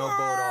where he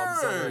elbowed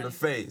someone in the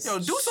face. Yo,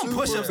 do some Super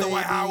push-ups, Dwight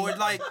baby. Howard.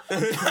 Like,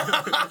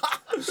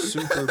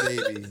 Super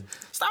baby.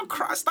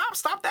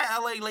 stop that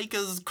LA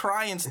Lakers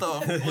crying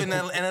stuff in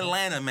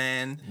Atlanta,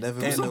 man. Never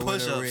do been some to win a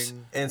push-ups.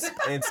 ring.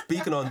 And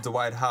speaking on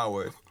Dwight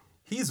Howard,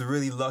 he's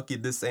really lucky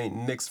this ain't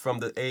Knicks from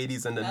the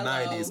 80s and the Hello.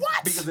 90s.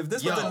 What? Because if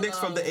this Yo. was the Knicks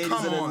from the 80s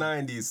Come and on. the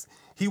 90s,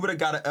 he would have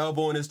got an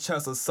elbow in his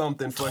chest or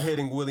something for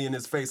hitting Willie in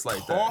his face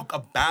like Talk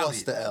about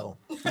Plus it. the L.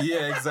 that.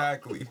 Yeah,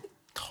 exactly.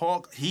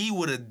 He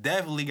would have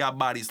definitely got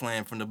body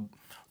slammed from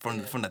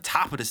the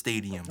top of the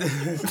stadium.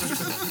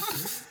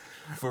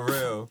 For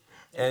real.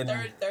 And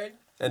Third.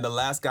 and the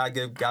last guy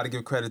got to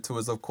give credit to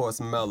is, of course,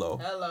 Melo.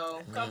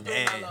 Hello. Come through,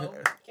 Hey. Melo.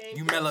 Came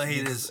You through. Melo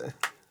haters.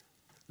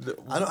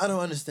 I don't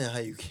understand how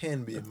you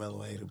can be a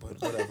Melo hater,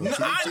 but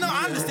whatever.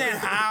 I understand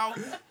how,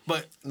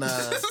 but Nah.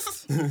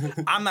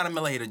 I'm not a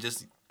Melo hater.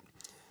 Just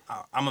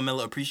I'm a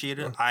Melo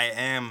appreciator. I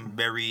am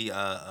very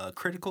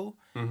critical,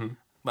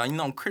 but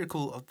I'm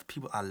critical of the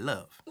people I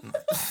love.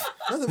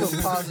 Nothing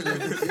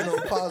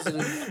but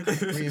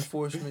positive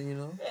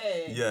reinforcement,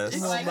 Hey. Yes.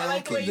 Come on, I Melo,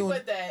 like the way keep you doing-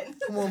 put that.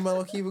 Come on,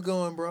 Melo, keep it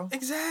going, bro.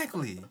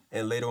 Exactly.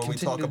 And later when we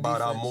Continue talk the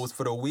about our defense. moves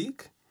for the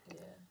week, Yeah.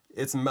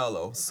 it's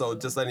Melo. So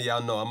just letting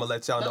y'all know, I'm going to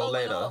let y'all know Melo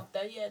went later. off.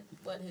 That he had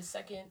his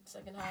second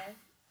high,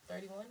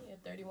 31. He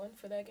had 31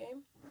 for that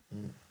game.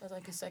 That's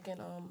like his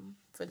second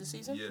for the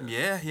season.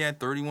 Yeah, he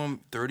had 31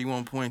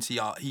 points.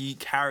 He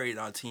carried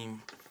our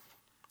team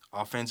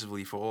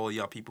offensively. For all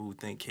y'all people who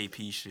think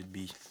KP should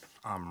be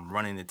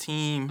running the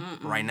team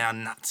right now,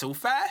 not so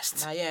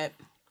fast. Not yet.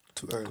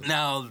 Too early.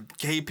 Now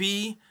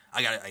KP,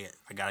 I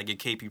gotta give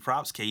KP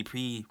props.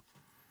 KP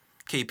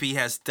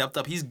has stepped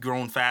up. He's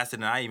grown faster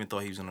than I even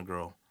thought he was gonna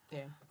grow.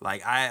 Yeah.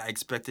 Like, I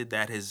expected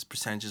that his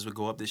percentages would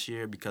go up this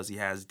year because he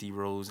has D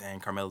Rose and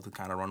Carmelo to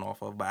kind of run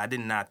off of, but I did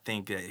not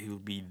think that he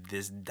would be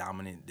this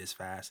dominant this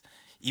fast.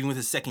 Even with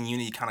his second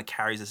unit, he kind of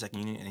carries the second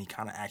unit, and he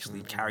kind of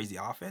actually carries the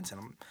offense.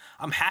 And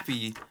I'm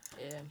happy.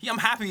 Yeah. I'm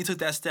happy he took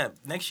that step.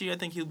 Next year, I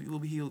think he'll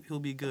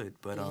be good.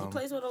 But He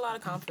plays with a lot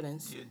of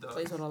confidence.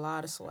 Plays with a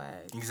lot of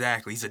swag.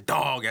 exactly, he's a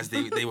dog, as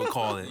they would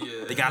call it.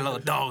 They got a lot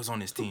of dogs on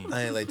this team.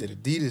 I ain't like the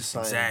Adidas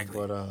sign,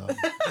 Exactly. but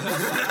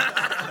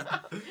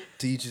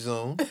to each his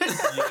own.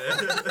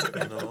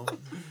 You know,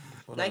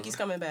 Nike's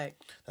coming back.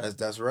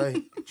 that's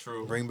right.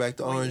 True. Bring back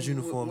the orange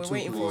uniform we're too.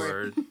 waiting for it.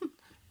 Word.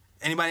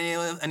 Anybody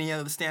any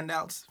other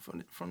standouts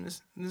from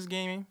this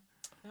game?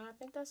 No, I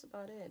think that's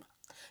about it.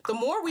 The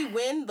more we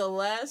win, the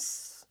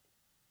less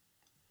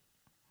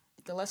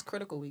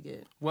critical we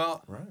get.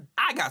 Well, Right.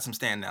 I got some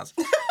standouts.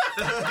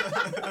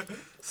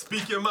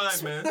 Speak your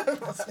mind, man.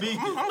 Speak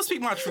I'm gonna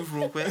speak my truth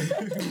real quick.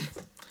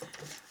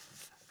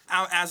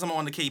 As I'm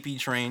on the KP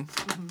train,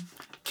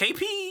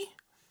 KP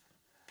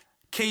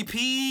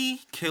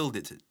killed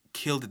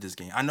it this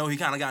game. I know he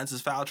kind of got into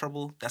his foul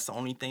trouble. That's the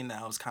only thing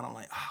that I was kind of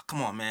like,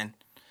 come on, man.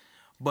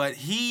 But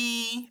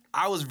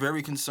I was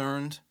very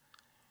concerned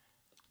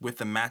with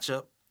the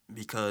matchup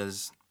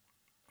because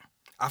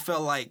I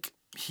felt like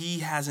he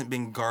hasn't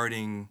been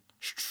guarding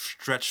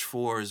stretch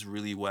fours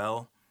really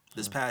well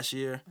this past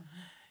year.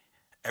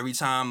 Every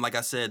time, like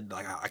I said,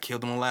 like I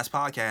killed him on the last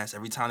podcast,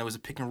 every time there was a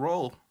pick and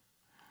roll,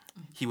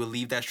 he would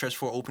leave that stretch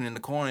four open in the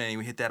corner and he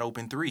would hit that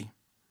open three.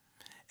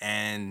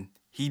 And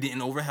he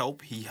didn't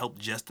overhelp. He helped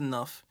just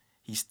enough.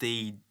 He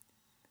stayed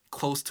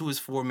close to his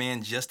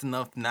four-man just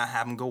enough to not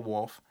have him go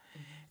off.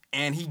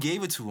 And he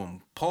gave it to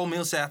him. Paul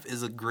Millsap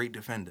is a great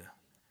defender.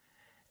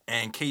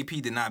 And KP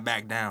did not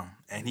back down.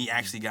 And he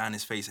actually got in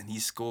his face and he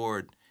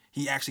scored.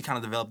 He actually kind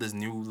of developed this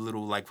new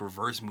little like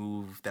reverse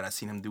move that I've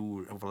seen him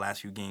do over the last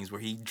few games where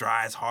he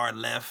drives hard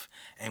left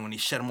and when he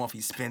shut him off,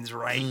 he spins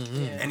right.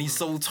 And he's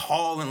so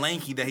tall and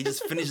lanky that he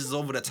just finishes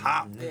over the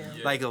top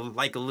like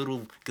a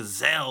little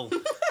gazelle.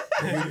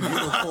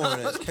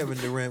 Unicorn, as Kevin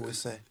Durant would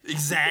say.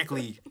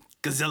 Exactly.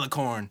 Gazella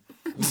corn.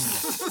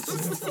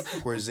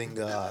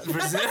 Porzingis.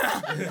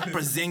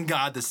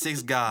 Brazingard, the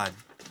sixth god.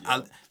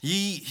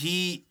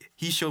 He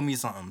he showed me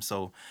something.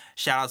 So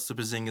shout out to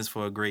Porzingis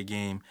for a great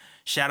game.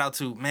 Shout out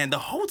to, man, the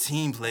whole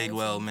team played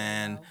well,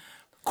 man.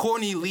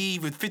 Courtney Lee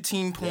with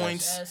 15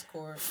 points. Yes,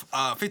 Court.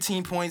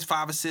 15 points,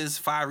 5 assists,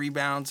 5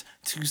 rebounds,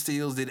 2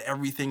 steals, did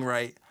everything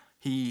right.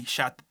 He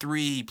shot the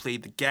 3, he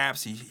played the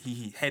gaps,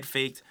 he head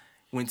faked,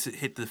 went to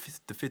hit the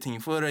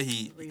 15-footer,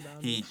 he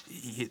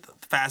hit the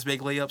fast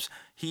break layups.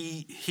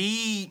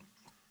 He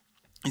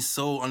is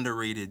so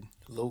underrated.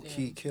 Low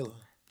key killer.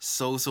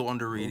 So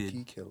underrated. Low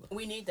key killer.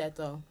 We need that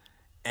though.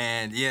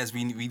 And yes,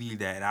 we need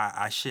that.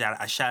 I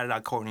shouted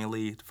out Courtney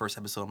Lee the first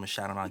episode. I'm gonna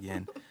shout him out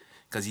again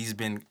because he's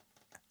been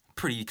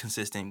pretty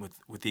consistent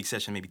with the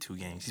exception of maybe 2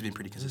 games. He's been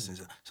pretty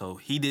consistent. So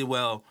he did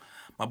well.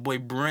 My boy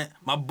Brent,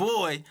 my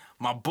boy.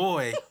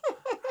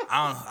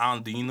 I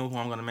don't. Do you know who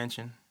I'm gonna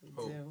mention?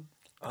 Who?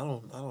 I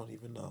don't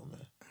even know,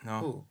 man. No.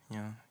 Who?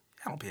 Yeah.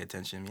 I don't pay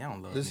attention to me. I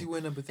don't love Does me. he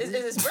win number 3?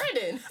 It's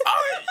Brandon. All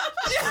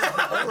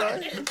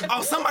right.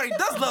 Oh, somebody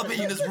does love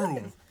me in this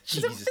room.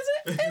 Jesus.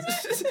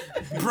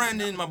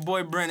 Brandon, my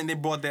boy Brandon, they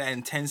brought that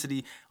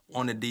intensity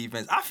on the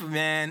defense.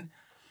 Man,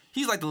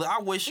 he's like I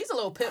wish. He's a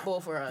little pit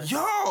bull for us.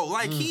 Yo,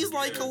 like he's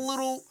like a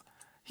little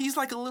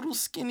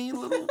skinny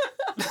little.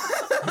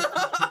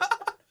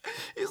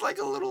 He's like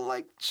a little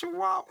like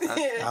chihuahua.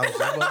 I was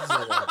about to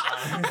say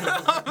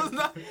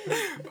that.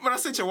 When I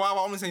say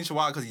chihuahua, I'm only saying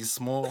chihuahua because he's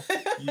small.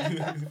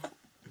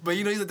 But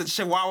you know, he's like the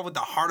chihuahua with the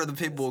heart of the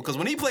pit bull. Because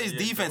when he plays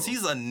defense,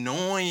 he's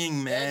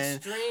annoying, man.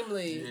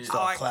 Extremely.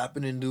 Start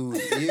clapping in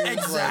dudes' ears.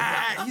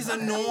 Exactly. He's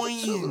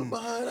annoying.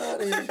 Behind out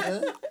of here,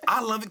 man.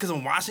 I love it because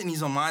I'm watching.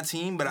 He's on my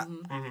team, but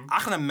I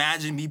can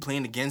imagine me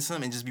playing against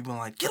him and just be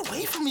like, "Get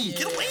away from me!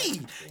 Get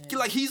away!"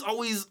 Like he's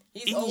always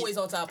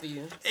on top of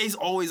you. He's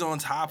always on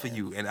top of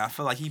you, and I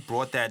feel like he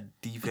brought that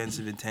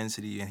defensive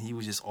intensity, and he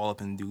was just all up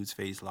in dude's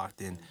face,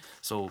 locked in.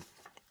 So,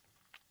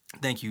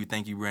 thank you,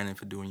 Brandon,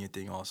 for doing your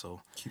thing.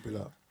 Also, Keep it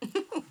up.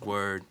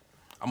 word.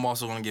 I'm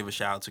also gonna give a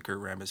shout out to Kurt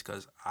Rambis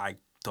because I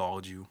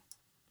dogged you.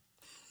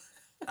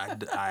 I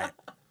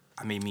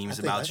made memes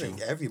about you. I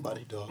think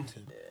everybody dogged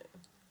him.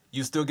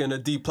 You still getting a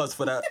D+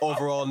 for that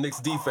overall Knicks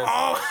defense.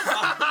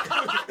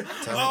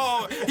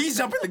 Oh, he's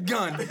jumping the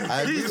gun.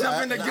 He's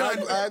jumping the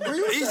gun. I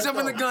agree with He's that,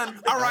 jumping though. the gun.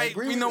 All right,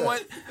 agree you with know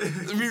that.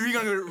 what? We're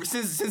gonna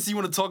since you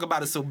want to talk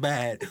about it so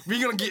bad,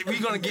 we're gonna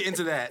get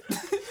into that.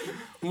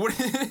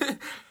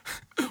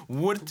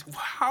 What?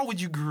 How would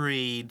you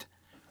grade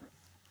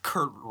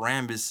Kurt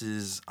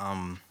Rambis's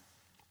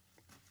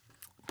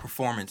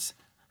performance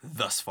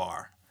thus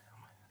far?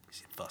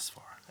 Thus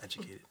far,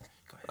 educated.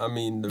 Go ahead. I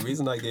mean, the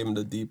reason I gave him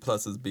the D+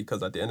 is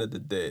because at the end of the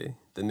day,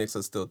 the Knicks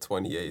are still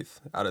 28th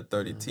out of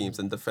 30 teams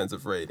in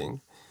defensive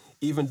rating.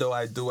 Even though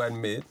I do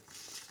admit,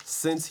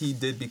 since he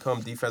did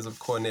become defensive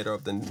coordinator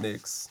of the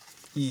Knicks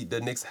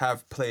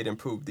have played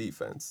improved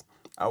defense.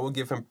 I will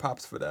give him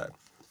props for that.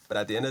 But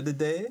at the end of the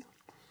day,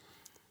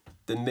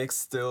 the Knicks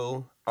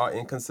still are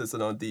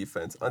inconsistent on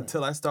defense.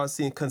 Until I start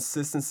seeing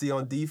consistency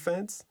on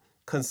defense,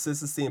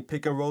 consistency in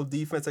pick and roll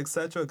defense,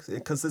 etc.,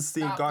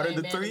 consistency in guarding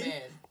the 3,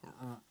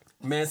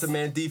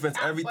 man-to-man defense,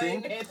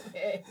 everything.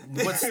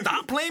 But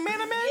stop playing man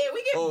to man. Yeah,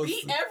 we get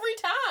beat every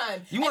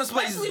time. You want us to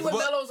play- especially when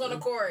Melo's on the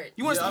court.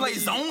 You want us to play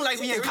zone like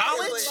we in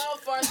college? Love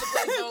for us to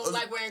play zone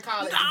like we're in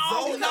college.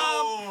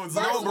 No, First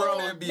of bro, all,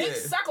 NBA.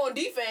 Knicks suck on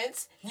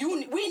defense.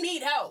 We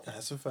need help.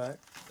 That's a fact.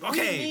 We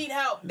Okay. need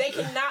help. They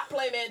cannot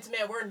play man to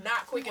man. We're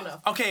not quick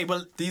enough. Okay,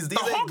 but the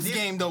Hawks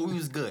game though, we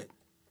was good.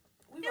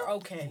 We were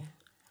okay.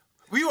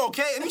 We were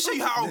okay. Let me show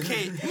you how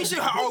okay. Let me show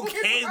you how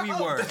okay we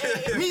were.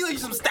 Let me give you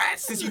some stats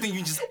since you think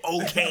you just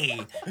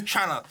okay.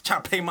 Trying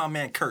to pay my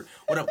man Kurt.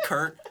 What up,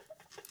 Kurt?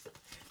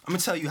 I'm gonna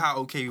tell you how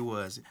okay he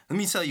was. Let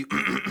me tell you.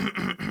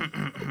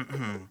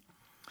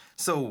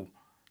 So,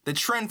 the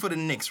trend for the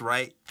Knicks,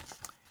 right?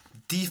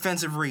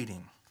 Defensive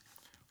rating,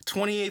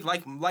 28th.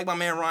 Like my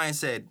man Ryan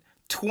said,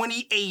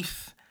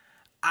 28th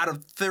out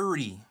of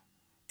 30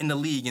 in the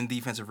league in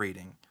defensive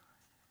rating.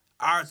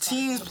 Our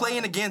teams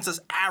playing against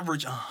us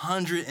average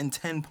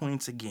 110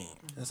 points a game.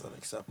 That's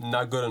unacceptable.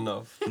 Not good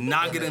enough.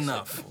 Not good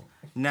enough.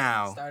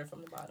 Now, Started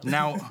from the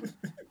bottom.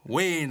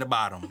 way in the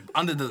bottom,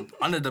 under the,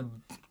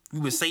 we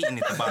were Satan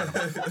at the bottom.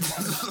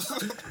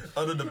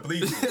 Under the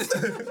bleachers.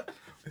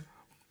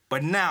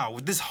 But now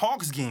with this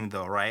Hawks game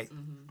though, right?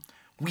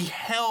 We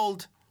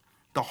held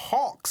the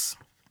Hawks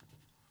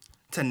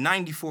to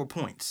 94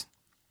 points.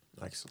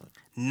 Excellent.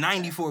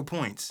 94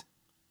 points.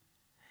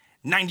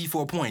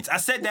 94 points. I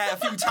said that a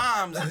few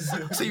times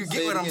so you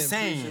get what I'm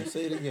saying. Preacher.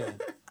 Say it again.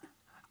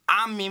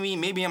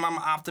 Maybe I'm an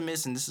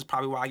optimist, and this is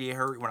probably why I get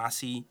hurt when I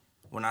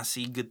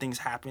see good things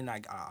happen. I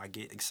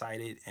get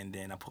excited, and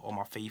then I put all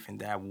my faith in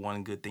that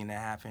one good thing that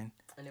happened.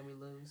 And then we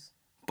lose.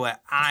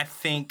 But I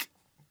think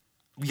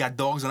we got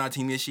dogs on our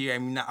team this year. I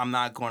mean, I'm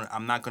not going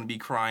to be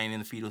crying in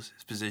the fetal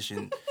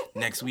position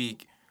next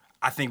week.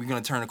 I think we're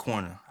going to turn a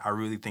corner. I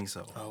really think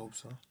so. I hope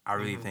so. I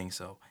really think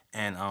so.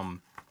 And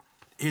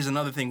here's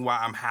another thing why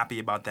I'm happy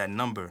about that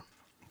number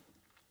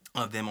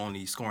of them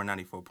only scoring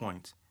 94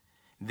 points.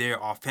 Their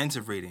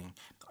offensive rating.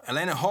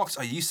 Atlanta Hawks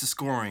are used to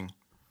scoring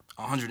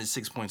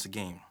 106 points a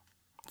game,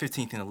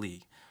 15th in the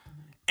league.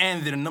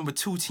 and they're the number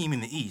 2 team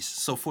in the East.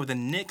 So for the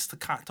Knicks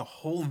to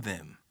hold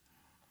them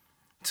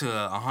to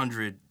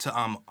 100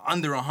 to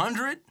under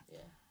 100,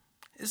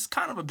 it's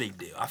kind of a big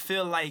deal. I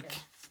feel like,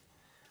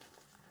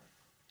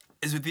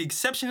 is with the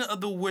exception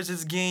of the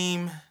Wizards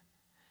game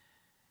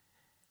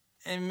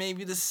and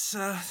maybe the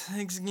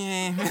Celtics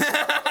game.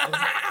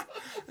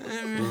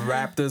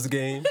 Raptors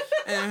game.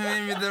 And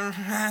maybe the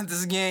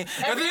Raptors game.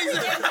 Every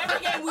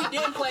game we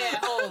didn't play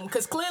at home,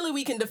 because clearly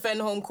we can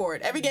defend home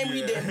court. Every game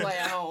we didn't play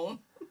at home.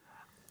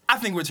 I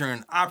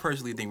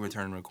personally think we're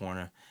turning the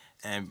corner,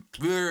 and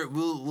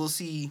we'll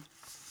see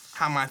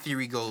how my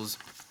theory goes.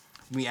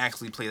 We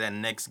actually play that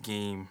next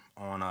game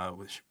on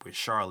with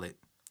Charlotte,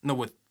 no,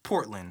 with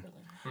Portland.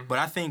 But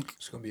I think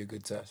It's gonna be a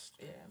good test.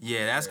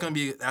 yeah, that's gonna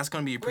be a pretty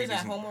Where's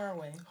that, decent. home or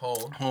away?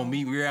 Home.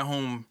 We're at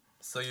home.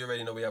 So you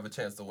already know we have a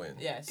chance to win.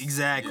 Yes.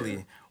 Exactly.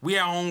 Yeah. We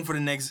are home for the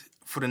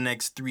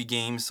next 3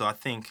 games, so I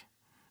think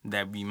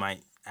that we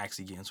might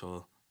actually get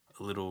into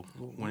a little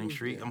winning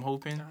streak. I'm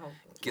hoping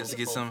get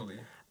some. Hopefully.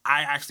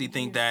 I actually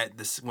think that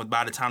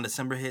by the time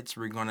December hits,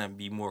 we're gonna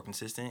be more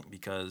consistent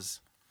because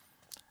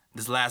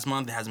this last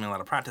month there hasn't been a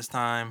lot of practice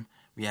time.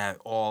 We have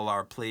all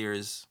our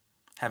players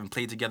haven't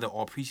played together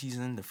all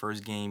preseason. The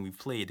first game we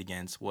played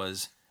against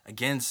was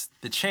against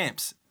the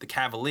champs, the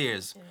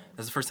Cavaliers.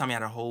 That's the first time we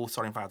had a whole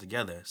starting five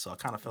together. So I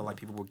kind of felt like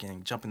people were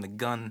jumping the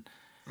gun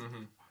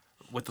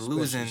with the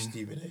losing.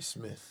 Stephen A.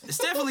 Smith. It's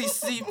definitely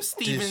Steven.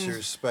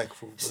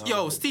 Disrespectful.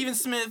 Yo, Steven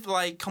Smith,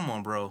 like, come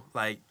on, bro.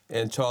 Like,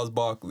 And Charles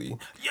Barkley.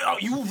 yo,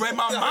 you read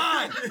my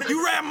mind.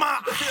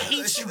 I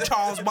hate you,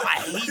 Charles, but I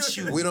hate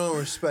you. We don't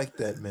respect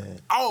that man.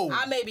 Oh,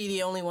 I may be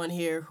the only one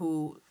here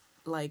who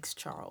likes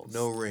Charles.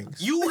 No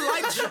rings. you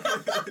like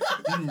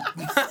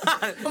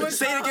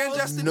Say it again,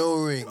 Justin. No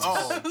rings.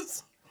 Oh,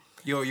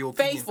 your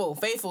opinion.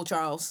 Faithful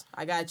Charles.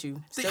 I got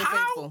you. See, Still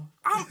how?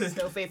 faithful.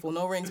 Still faithful.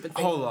 No rings, but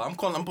faithful. Hold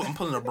on, I'm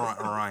pulling a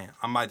Orion.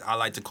 I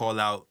like to call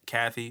out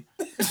Kathy.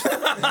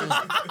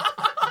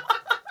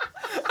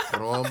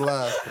 Put on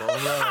blast.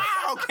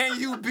 How can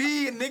you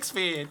be a Knicks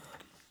fan?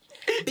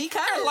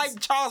 Because Like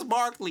Charles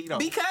Barkley, though.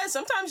 because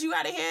sometimes you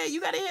gotta hear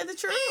the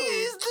truth.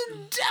 He's the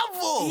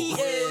devil. He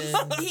is.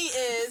 But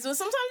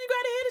sometimes you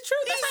gotta hear the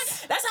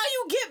truth. That's how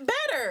you get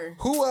better.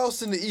 Who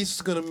else in the East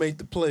is gonna make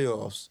the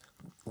playoffs?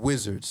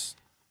 Wizards.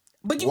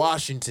 But you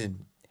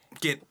Washington.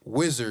 Get you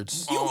kind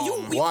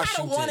of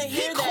Washington. want to He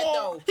hear that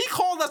though. He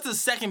called us the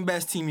second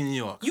best team in New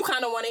York. You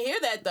kind of want to hear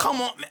that though. Come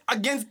on, man.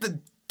 Against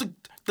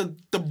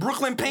the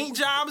Brooklyn paint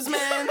jobs,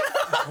 man.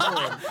 Come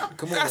on.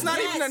 That's not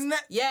even a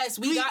net. Yes,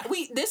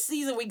 this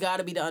season we got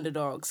to be the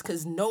underdogs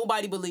because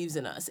nobody believes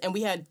in us, and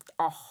we had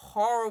a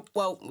horrible.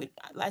 Well,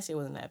 last year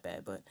wasn't that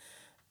bad, but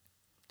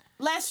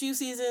last few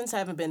seasons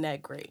haven't been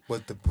that great.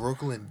 But the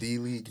Brooklyn D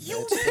League.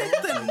 You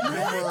picked the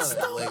Nets.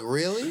 Like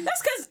really?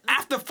 That's because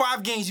After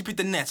 5 games, you picked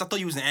the Nets. I thought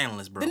you was an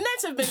analyst, bro. the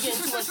Nets have been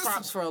getting too much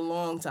props for a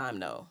long time,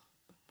 though.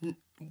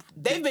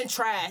 They've been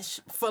trash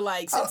for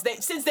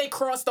since they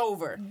crossed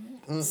over.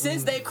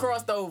 Since they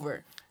crossed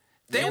over.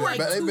 They were.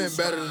 They've been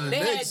better than the They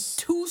had Knicks.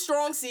 2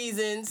 strong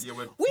seasons. Yeah,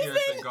 with We've Pierce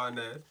been and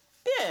Garnett.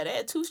 Yeah, they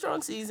had 2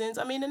 strong seasons.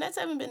 I mean, the Nets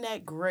haven't been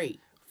that great.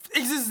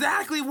 It's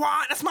exactly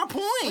why. That's my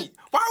point.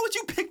 Why would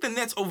you pick the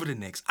Nets over the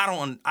Knicks? I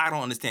don't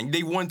understand.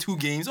 They won 2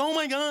 games. Oh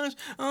my gosh.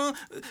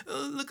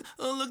 Look,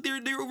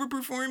 they're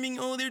overperforming.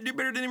 Oh, they're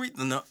better than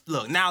everything. No,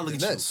 look at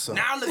Nets you. suck.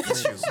 Now look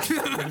at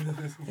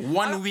you.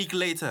 1 week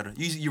later,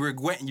 you're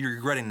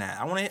regretting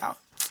that.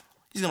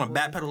 He's gonna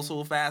backpedal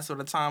so fast all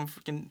the time.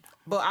 Freaking.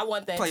 But I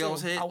want that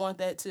Playoffs too. hit. I want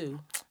that too.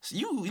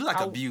 You like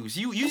abuse.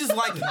 You just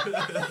like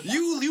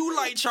you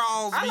like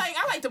Charles. I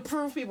like to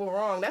prove people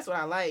wrong. That's what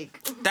I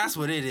like. That's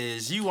what it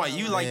is. You like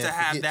Man, to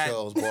have forget that.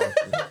 Charles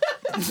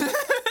Barkley.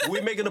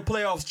 We making the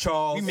playoffs,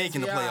 Charles. We making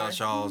the Yes, we playoffs, are.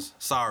 Charles.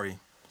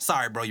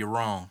 Sorry, bro. You're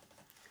wrong.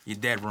 You're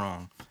dead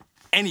wrong.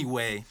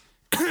 Anyway,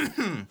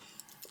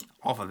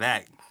 off of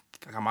that,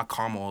 I got my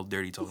karma all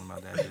dirty talking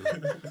about that,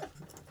 dude.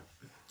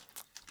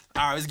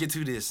 All right, let's get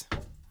to this.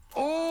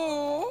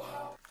 Ooh.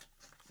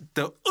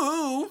 The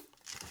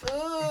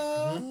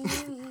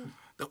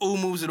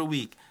moves of the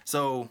week.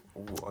 So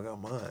Ooh, I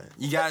got mine.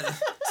 you got.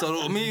 So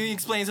let me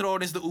explain to the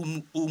audience the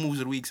moves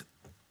of the week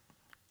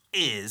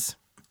is.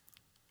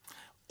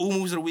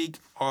 Moves of the week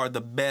are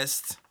the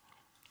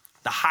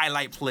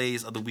highlight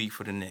plays of the week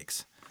for the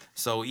Knicks.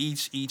 So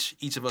each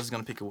of us is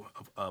gonna pick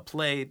a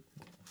play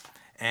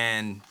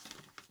and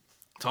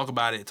talk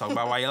about it. Talk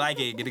about why you like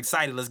it. Get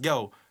excited. Let's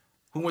go.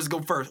 Who wants to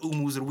go first?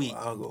 Moves of the week.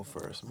 I'll go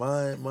first.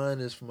 Mine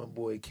is from my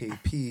boy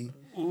KP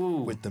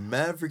with the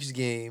Mavericks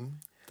game.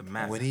 The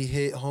Mavericks. When he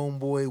hit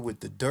homeboy with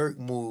the Dirk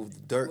move, the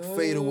Dirk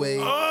fadeaway,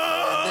 and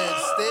then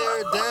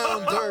stare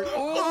down Dirk.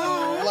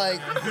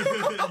 Like,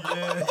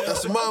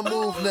 that's my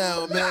move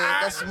now, man.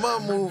 That's my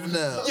move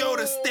now. Yo,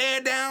 the stare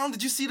down.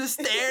 Did you see the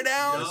stare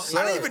down? Yes,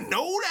 I didn't sir. even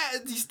know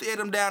that he stared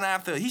him down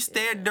after. He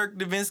stared Dirk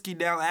Nowitzki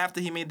down after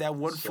he made that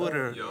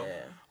 1-footer. Yo,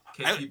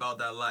 can't keep out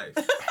that life.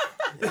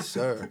 Yes,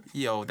 sir.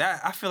 Yo,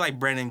 that I feel like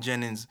Brandon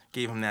Jennings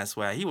gave him that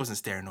swag. He wasn't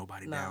staring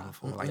nobody down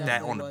before like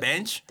that on the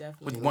bench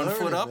Definitely. with He 1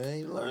 learning, foot up. man.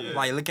 He learning.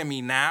 Like, look at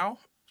me now.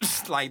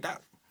 Like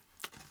that.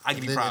 I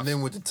give you props. And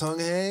then with the tongue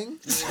hang.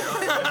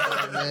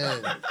 Oh,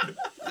 man.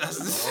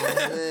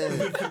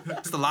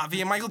 It's the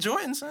Latvia Michael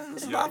Jordan, son.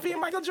 It's the Latvia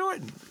Michael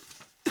Jordan.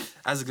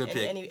 That's a good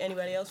pick.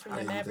 Anybody else from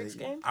the Mavericks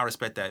game? I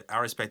respect that. I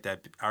respect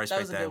that That was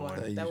a good one.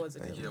 one. That was a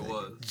good It one.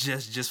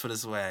 was. Just for the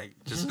swag.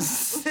 Just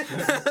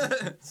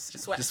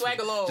Swag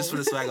alone. Just for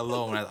the swag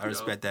alone, I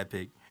respect that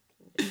pick.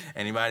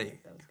 Anybody?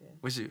 That was good.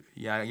 What's you?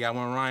 Yeah, y'all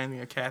want Ryan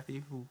or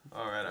Kathy? Who?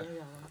 All right. Yeah,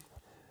 yeah.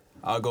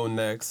 I'll go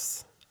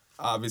next.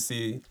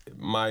 Obviously,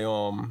 my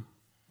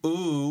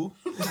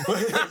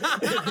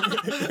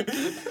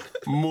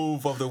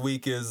move of the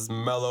week is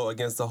Melo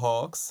against the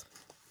Hawks.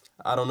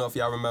 I don't know if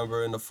y'all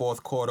remember in the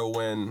fourth quarter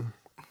when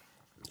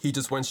he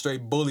just went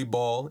straight bully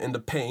ball in the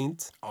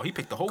paint. Oh, he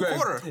picked the whole Greg-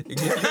 quarter.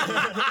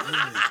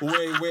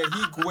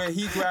 where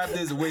he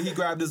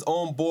grabbed his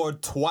own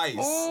board twice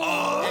and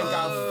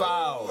got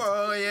fouled.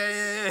 Oh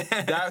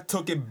yeah. That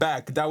took it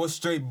back. That was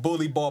straight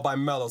bully ball by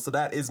Melo. So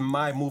that is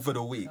my move of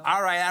the week.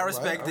 All right, I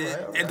respect it.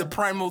 all right. And the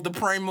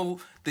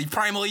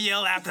primal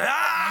yell after.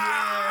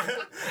 Ah!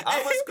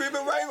 I was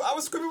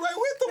screaming right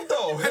with him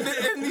though.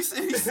 And he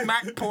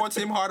smacked poor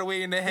Tim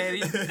Hardaway in the head.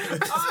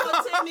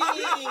 Oh, Timmy.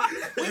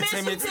 We miss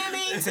you,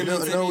 Timmy.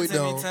 No, we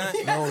don't.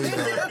 No, we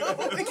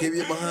don't. Keep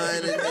you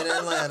behind in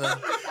Atlanta.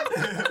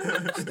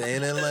 Stay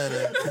in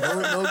Atlanta.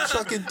 No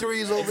chucking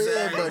threes over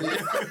here, buddy.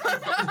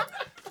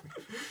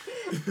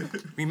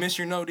 We miss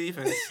your no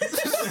defense.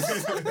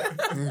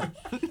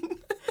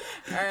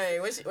 All right,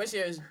 what's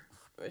yours?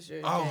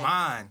 Oh, game?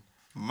 mine.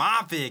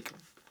 My pick.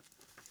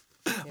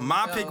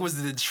 My go. pick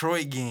was the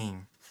Detroit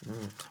game.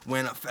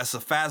 When as a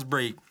fast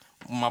break,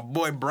 my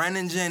boy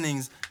Brandon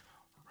Jennings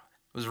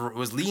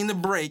was leading the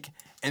break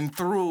and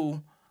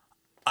threw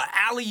an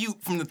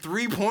alley-oop from the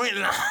three-point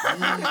line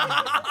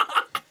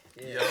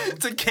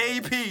to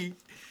KP.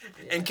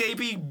 And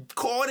KP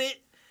caught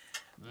it,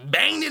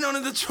 banged it on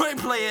the Detroit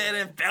player, and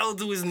then fell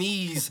to his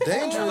knees.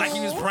 Dangerous. Like he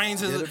was praying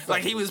to Get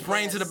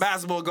it to the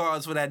basketball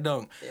guards for that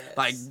dunk. Yes.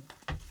 Like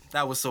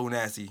that was so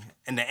nasty.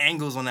 And the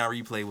angles on that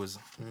replay was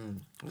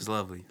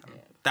lovely.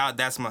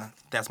 That's my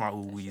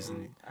ooh-wees. All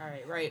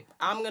right.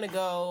 I'm going to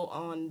go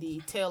on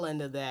the tail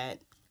end of that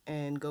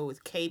and go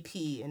with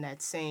KP in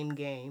that same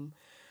game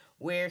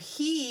where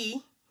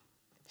he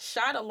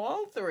shot a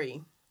long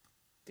three.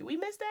 Did we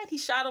miss that? He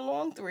shot a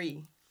long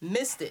three.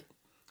 Missed it.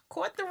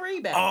 Caught the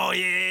rebound. Oh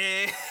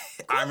yeah.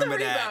 I remember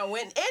the that. rebound.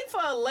 Went in for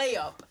a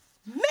layup.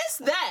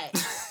 Missed that.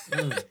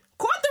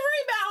 Caught the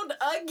rebound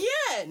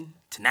again.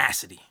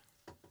 Tenacity.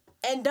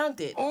 And dunked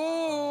it.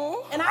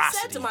 And I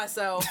said to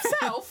myself,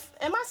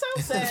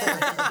 said,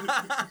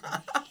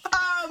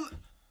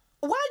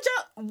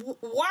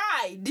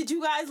 why did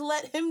you guys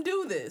let him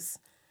do this?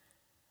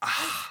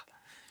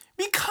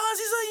 Because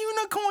he's a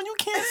unicorn. You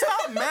can't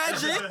stop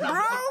magic,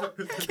 bro.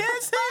 You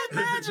can't stop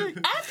magic.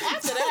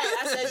 After that,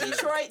 I said,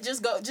 Detroit,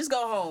 just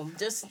go home.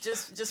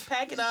 Just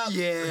pack it up.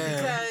 Yeah.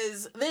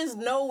 Because there's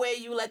no way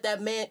you let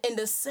that man in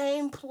the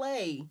same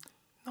play.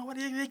 No,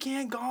 they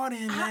can't guard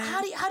him, man. How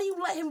do you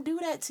let him do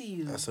that to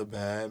you? That's a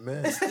bad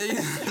man.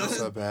 That's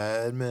a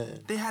bad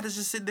man. They had to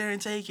just sit there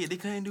and take it. They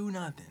couldn't do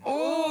nothing.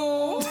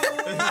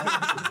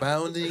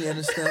 Bounding and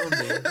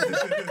astounding.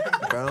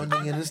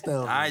 Bounding and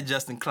astounding. All right,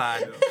 Justin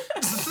Clyde.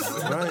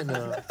 All right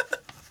now.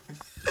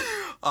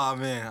 Oh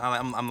man,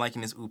 I'm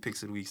liking this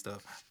picks of the week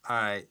stuff.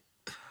 All right.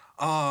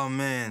 Oh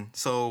man,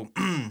 so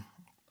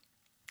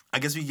I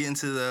guess we get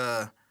into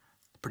the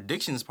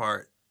predictions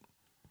part.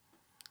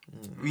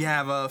 We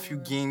have a few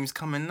games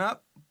coming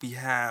up. We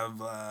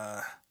have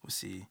let's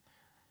see,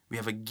 we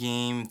have a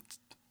game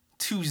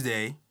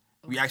Tuesday.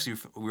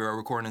 We're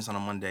recording this on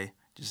a Monday,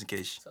 just in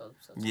case. So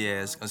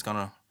Yeah, it's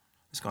gonna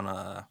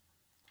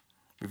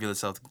reveal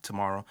itself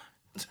tomorrow.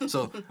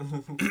 So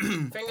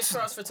fingers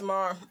crossed for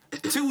tomorrow.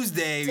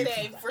 Tuesday.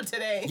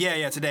 Today.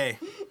 Yeah, today.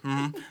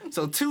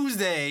 So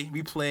Tuesday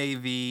we play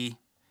the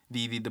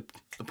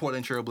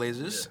Portland Trail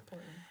Blazers,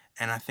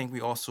 and I think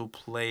we also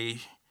play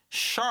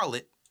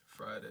Charlotte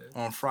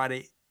on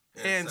Friday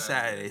and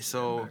Saturday.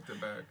 So Back to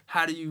back.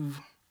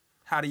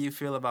 how do you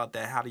feel about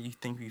that? How do you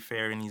think we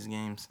fare in these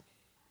games?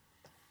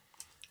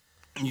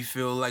 You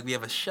feel like we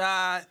have a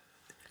shot?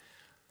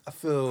 I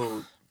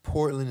feel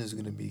Portland is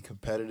going to be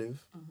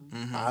competitive.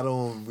 I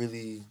don't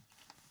really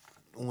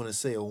want to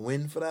say a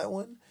win for that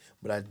one,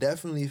 but I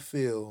definitely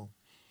feel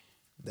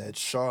that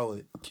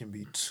Charlotte can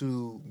be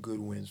 2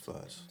 good wins for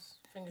us.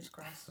 Fingers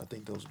crossed. I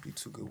think those would be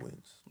 2 good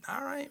wins.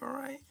 All right.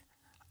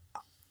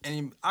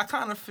 And I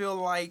kind of feel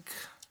like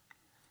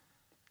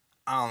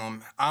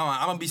I'm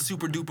gonna be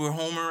super duper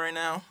homer right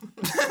now.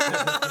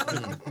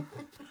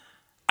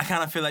 I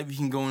kind of feel like we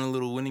can go on a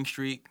little winning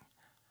streak.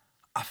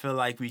 I feel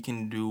like we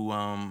can do.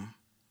 I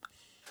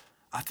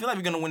feel like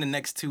we're gonna win the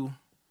next 2,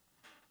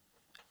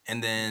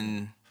 and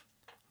then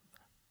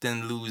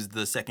lose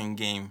the second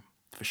game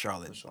for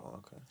Charlotte.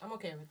 Okay. I'm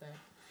okay with that.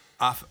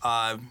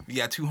 We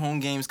got 2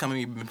 home games coming.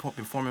 We've been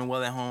performing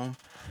well at home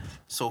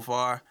so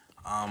far.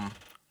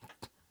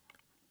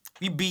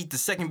 We beat the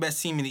second best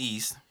team in the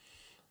East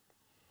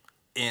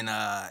in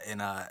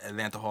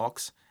Atlanta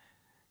Hawks.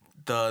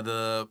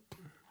 The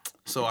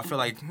So I feel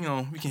like,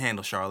 we can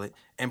handle Charlotte.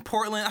 And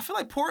Portland, I feel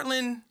like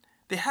Portland,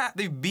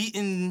 they've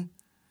beaten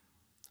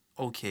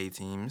okay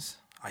teams,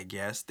 I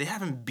guess. They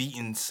haven't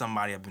beaten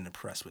somebody I've been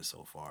impressed with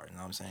so far, you know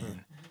what I'm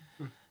saying?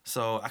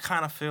 So I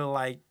kind of feel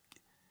like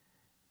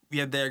we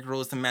have Derrick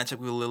Rose to match up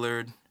with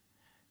Lillard.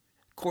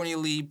 Courtney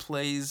Lee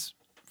plays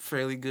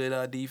fairly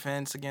good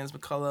defense against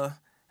McCullough.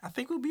 I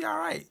think we'll be all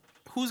right.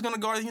 Who's going to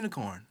guard the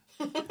Unicorn?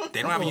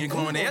 They don't have a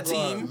Unicorn on their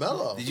team.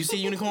 Melo. Did you see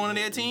Unicorn on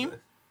their team?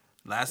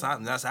 Last I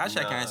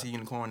checked, I didn't see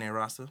Unicorn on their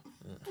roster.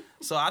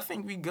 So I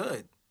think we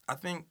good. I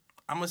think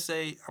I'm gonna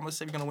say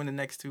we're gonna win the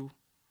next 2,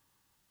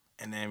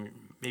 and then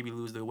maybe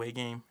lose the away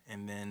game,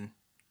 and then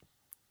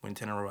win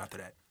 10 in a row after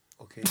that.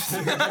 Okay.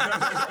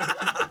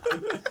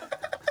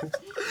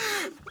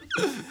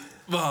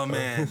 Oh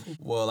man.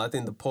 Well, I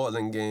think the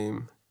Portland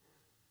game,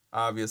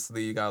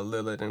 obviously you got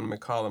Lillard and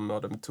McCollum, are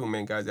the 2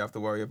 main guys you have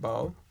to worry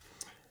about.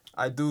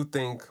 I do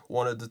think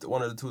one of the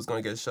 2 is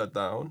gonna get shut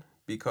down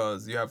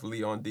because you have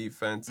Lee on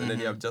defense and then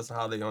you have Justin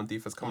Holiday on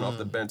defense coming off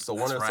the bench. So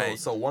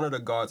one of the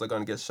guards are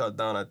gonna get shut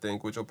down, I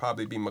think, which will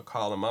probably be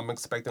McCollum. I'm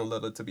expecting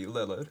Lillard to be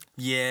Lillard.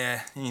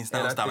 Yeah, he ain't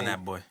stopping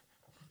that boy.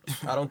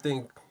 I don't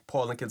think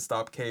Portland can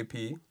stop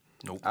KP.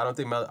 Nope. I don't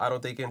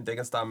think they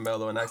can stop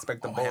Melo, and I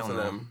expect the both of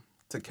them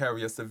to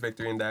carry us to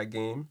victory in that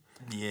game.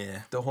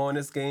 Yeah. The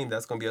Hornets game,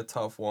 that's gonna be a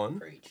tough one.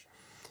 Preach.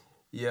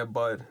 Yeah,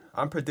 but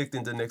I'm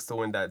predicting the Knicks to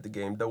win the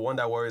game. The one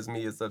that worries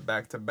me is the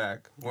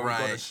back-to-back. When we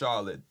go to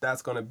Charlotte,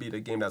 that's going to be the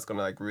game that's going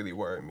to, really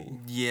worry me.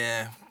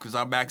 Yeah, because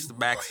our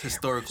backs-to-backs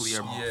historically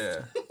are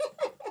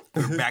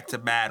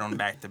back-to-back on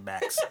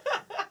back-to-backs.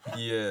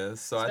 Yeah,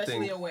 so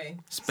Especially I think...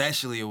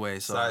 Especially away.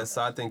 So I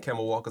think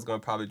Kemba Walker's going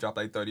to probably drop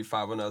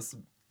 35 on us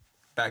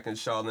back in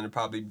Charlotte,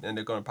 and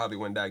they're going to probably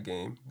win that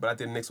game. But I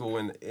think the Knicks will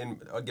win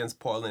against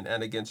Portland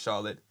and against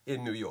Charlotte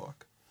in New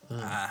York.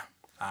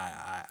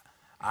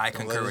 I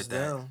concur with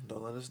that.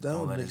 Don't let us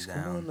down. Knicks,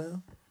 come on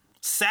now.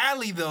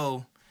 Sadly,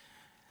 though,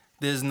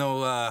 there's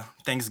no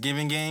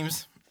Thanksgiving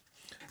games.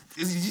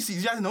 Did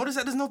you guys notice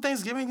that there's no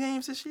Thanksgiving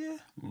games this year?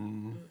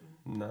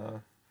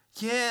 Nah.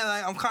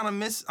 Yeah, like I'm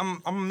miss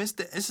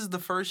that. This is the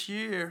first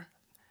year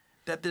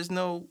that there's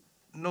no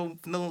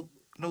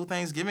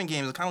Thanksgiving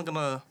games. I'm kind of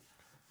gonna.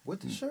 What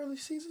did Shirley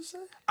Caesar say?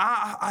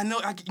 I know.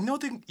 They're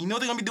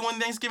gonna be doing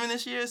Thanksgiving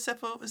this year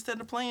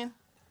instead of playing.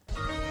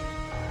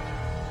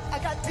 I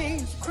got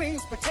beans,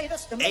 greens,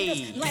 potatoes,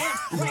 tomatoes, lamb,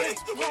 rams,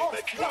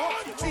 raw,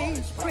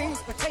 beans,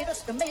 greens,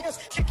 potatoes, tomatoes,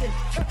 chicken,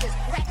 turkeys,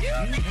 rat.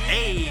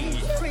 Beans,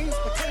 greens,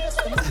 potatoes,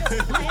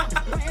 tomatoes, lamb,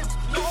 rams,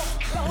 raw,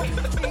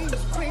 beans,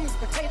 greens,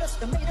 potatoes,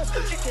 tomatoes,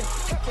 chicken,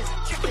 turkeys,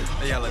 chicken.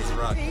 Yeah, let's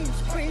rock. Beans,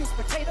 greens,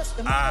 potatoes,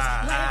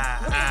 tomatoes,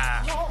 lamb,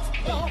 rams,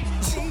 raw,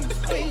 beans,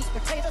 greens,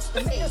 potatoes,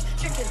 tomatoes,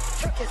 chicken,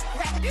 turkeys,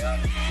 rat.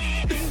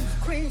 Beans,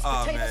 greens,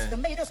 potatoes,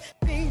 tomatoes,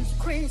 beans,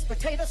 greens,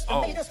 potatoes,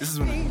 tomatoes,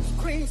 beans,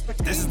 greens,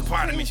 potatoes. This is the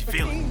part that makes you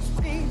feel it.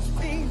 Beans,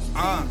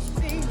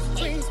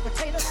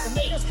 potatoes,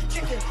 tomatoes,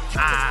 chicken.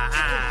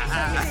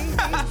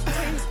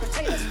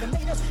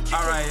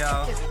 All right,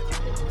 y'all.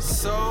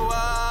 So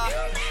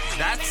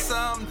that's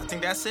I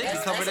think that's it. We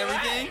covered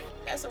everything.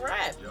 That's a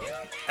wrap.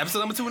 Episode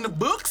number 2 in the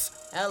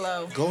books.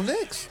 Hello. Go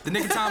Knicks. The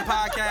Knick of Time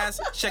podcast.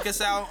 Check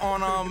us out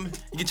on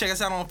you can check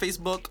us out on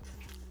Facebook.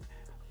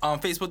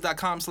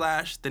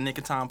 Facebook.com/The Knick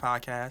of Time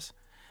podcast.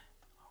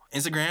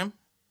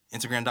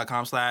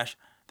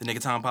 Instagram.com/The Knick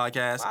of Time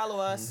podcast. Follow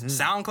us.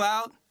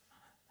 SoundCloud.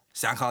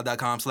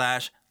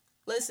 SoundCloud.com/The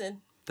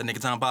Listen. Knick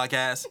of Time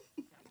podcast.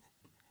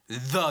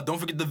 Don't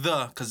forget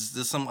the because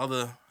there's some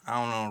other, I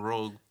don't know,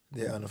 rogue.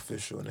 They're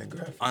unofficial in their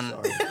graphics.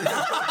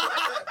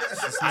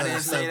 I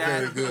didn't say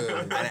that. Very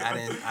good.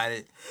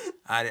 I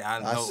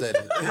said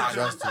it.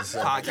 Justin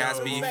said it.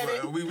 Podcast beef.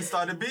 We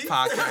started beef?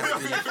 Podcast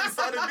beef. We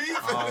started beef?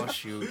 Oh,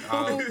 shoot.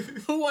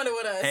 Who wanted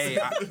with us? Hey,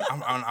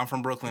 I'm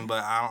from Brooklyn,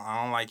 but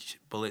I don't like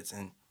bullets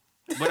and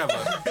whatever.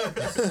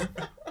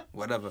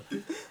 Whatever.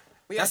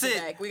 We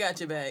got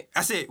your back.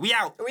 That's it. We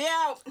out. We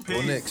out.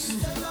 Go Knicks.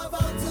 Love out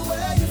to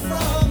where you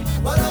from.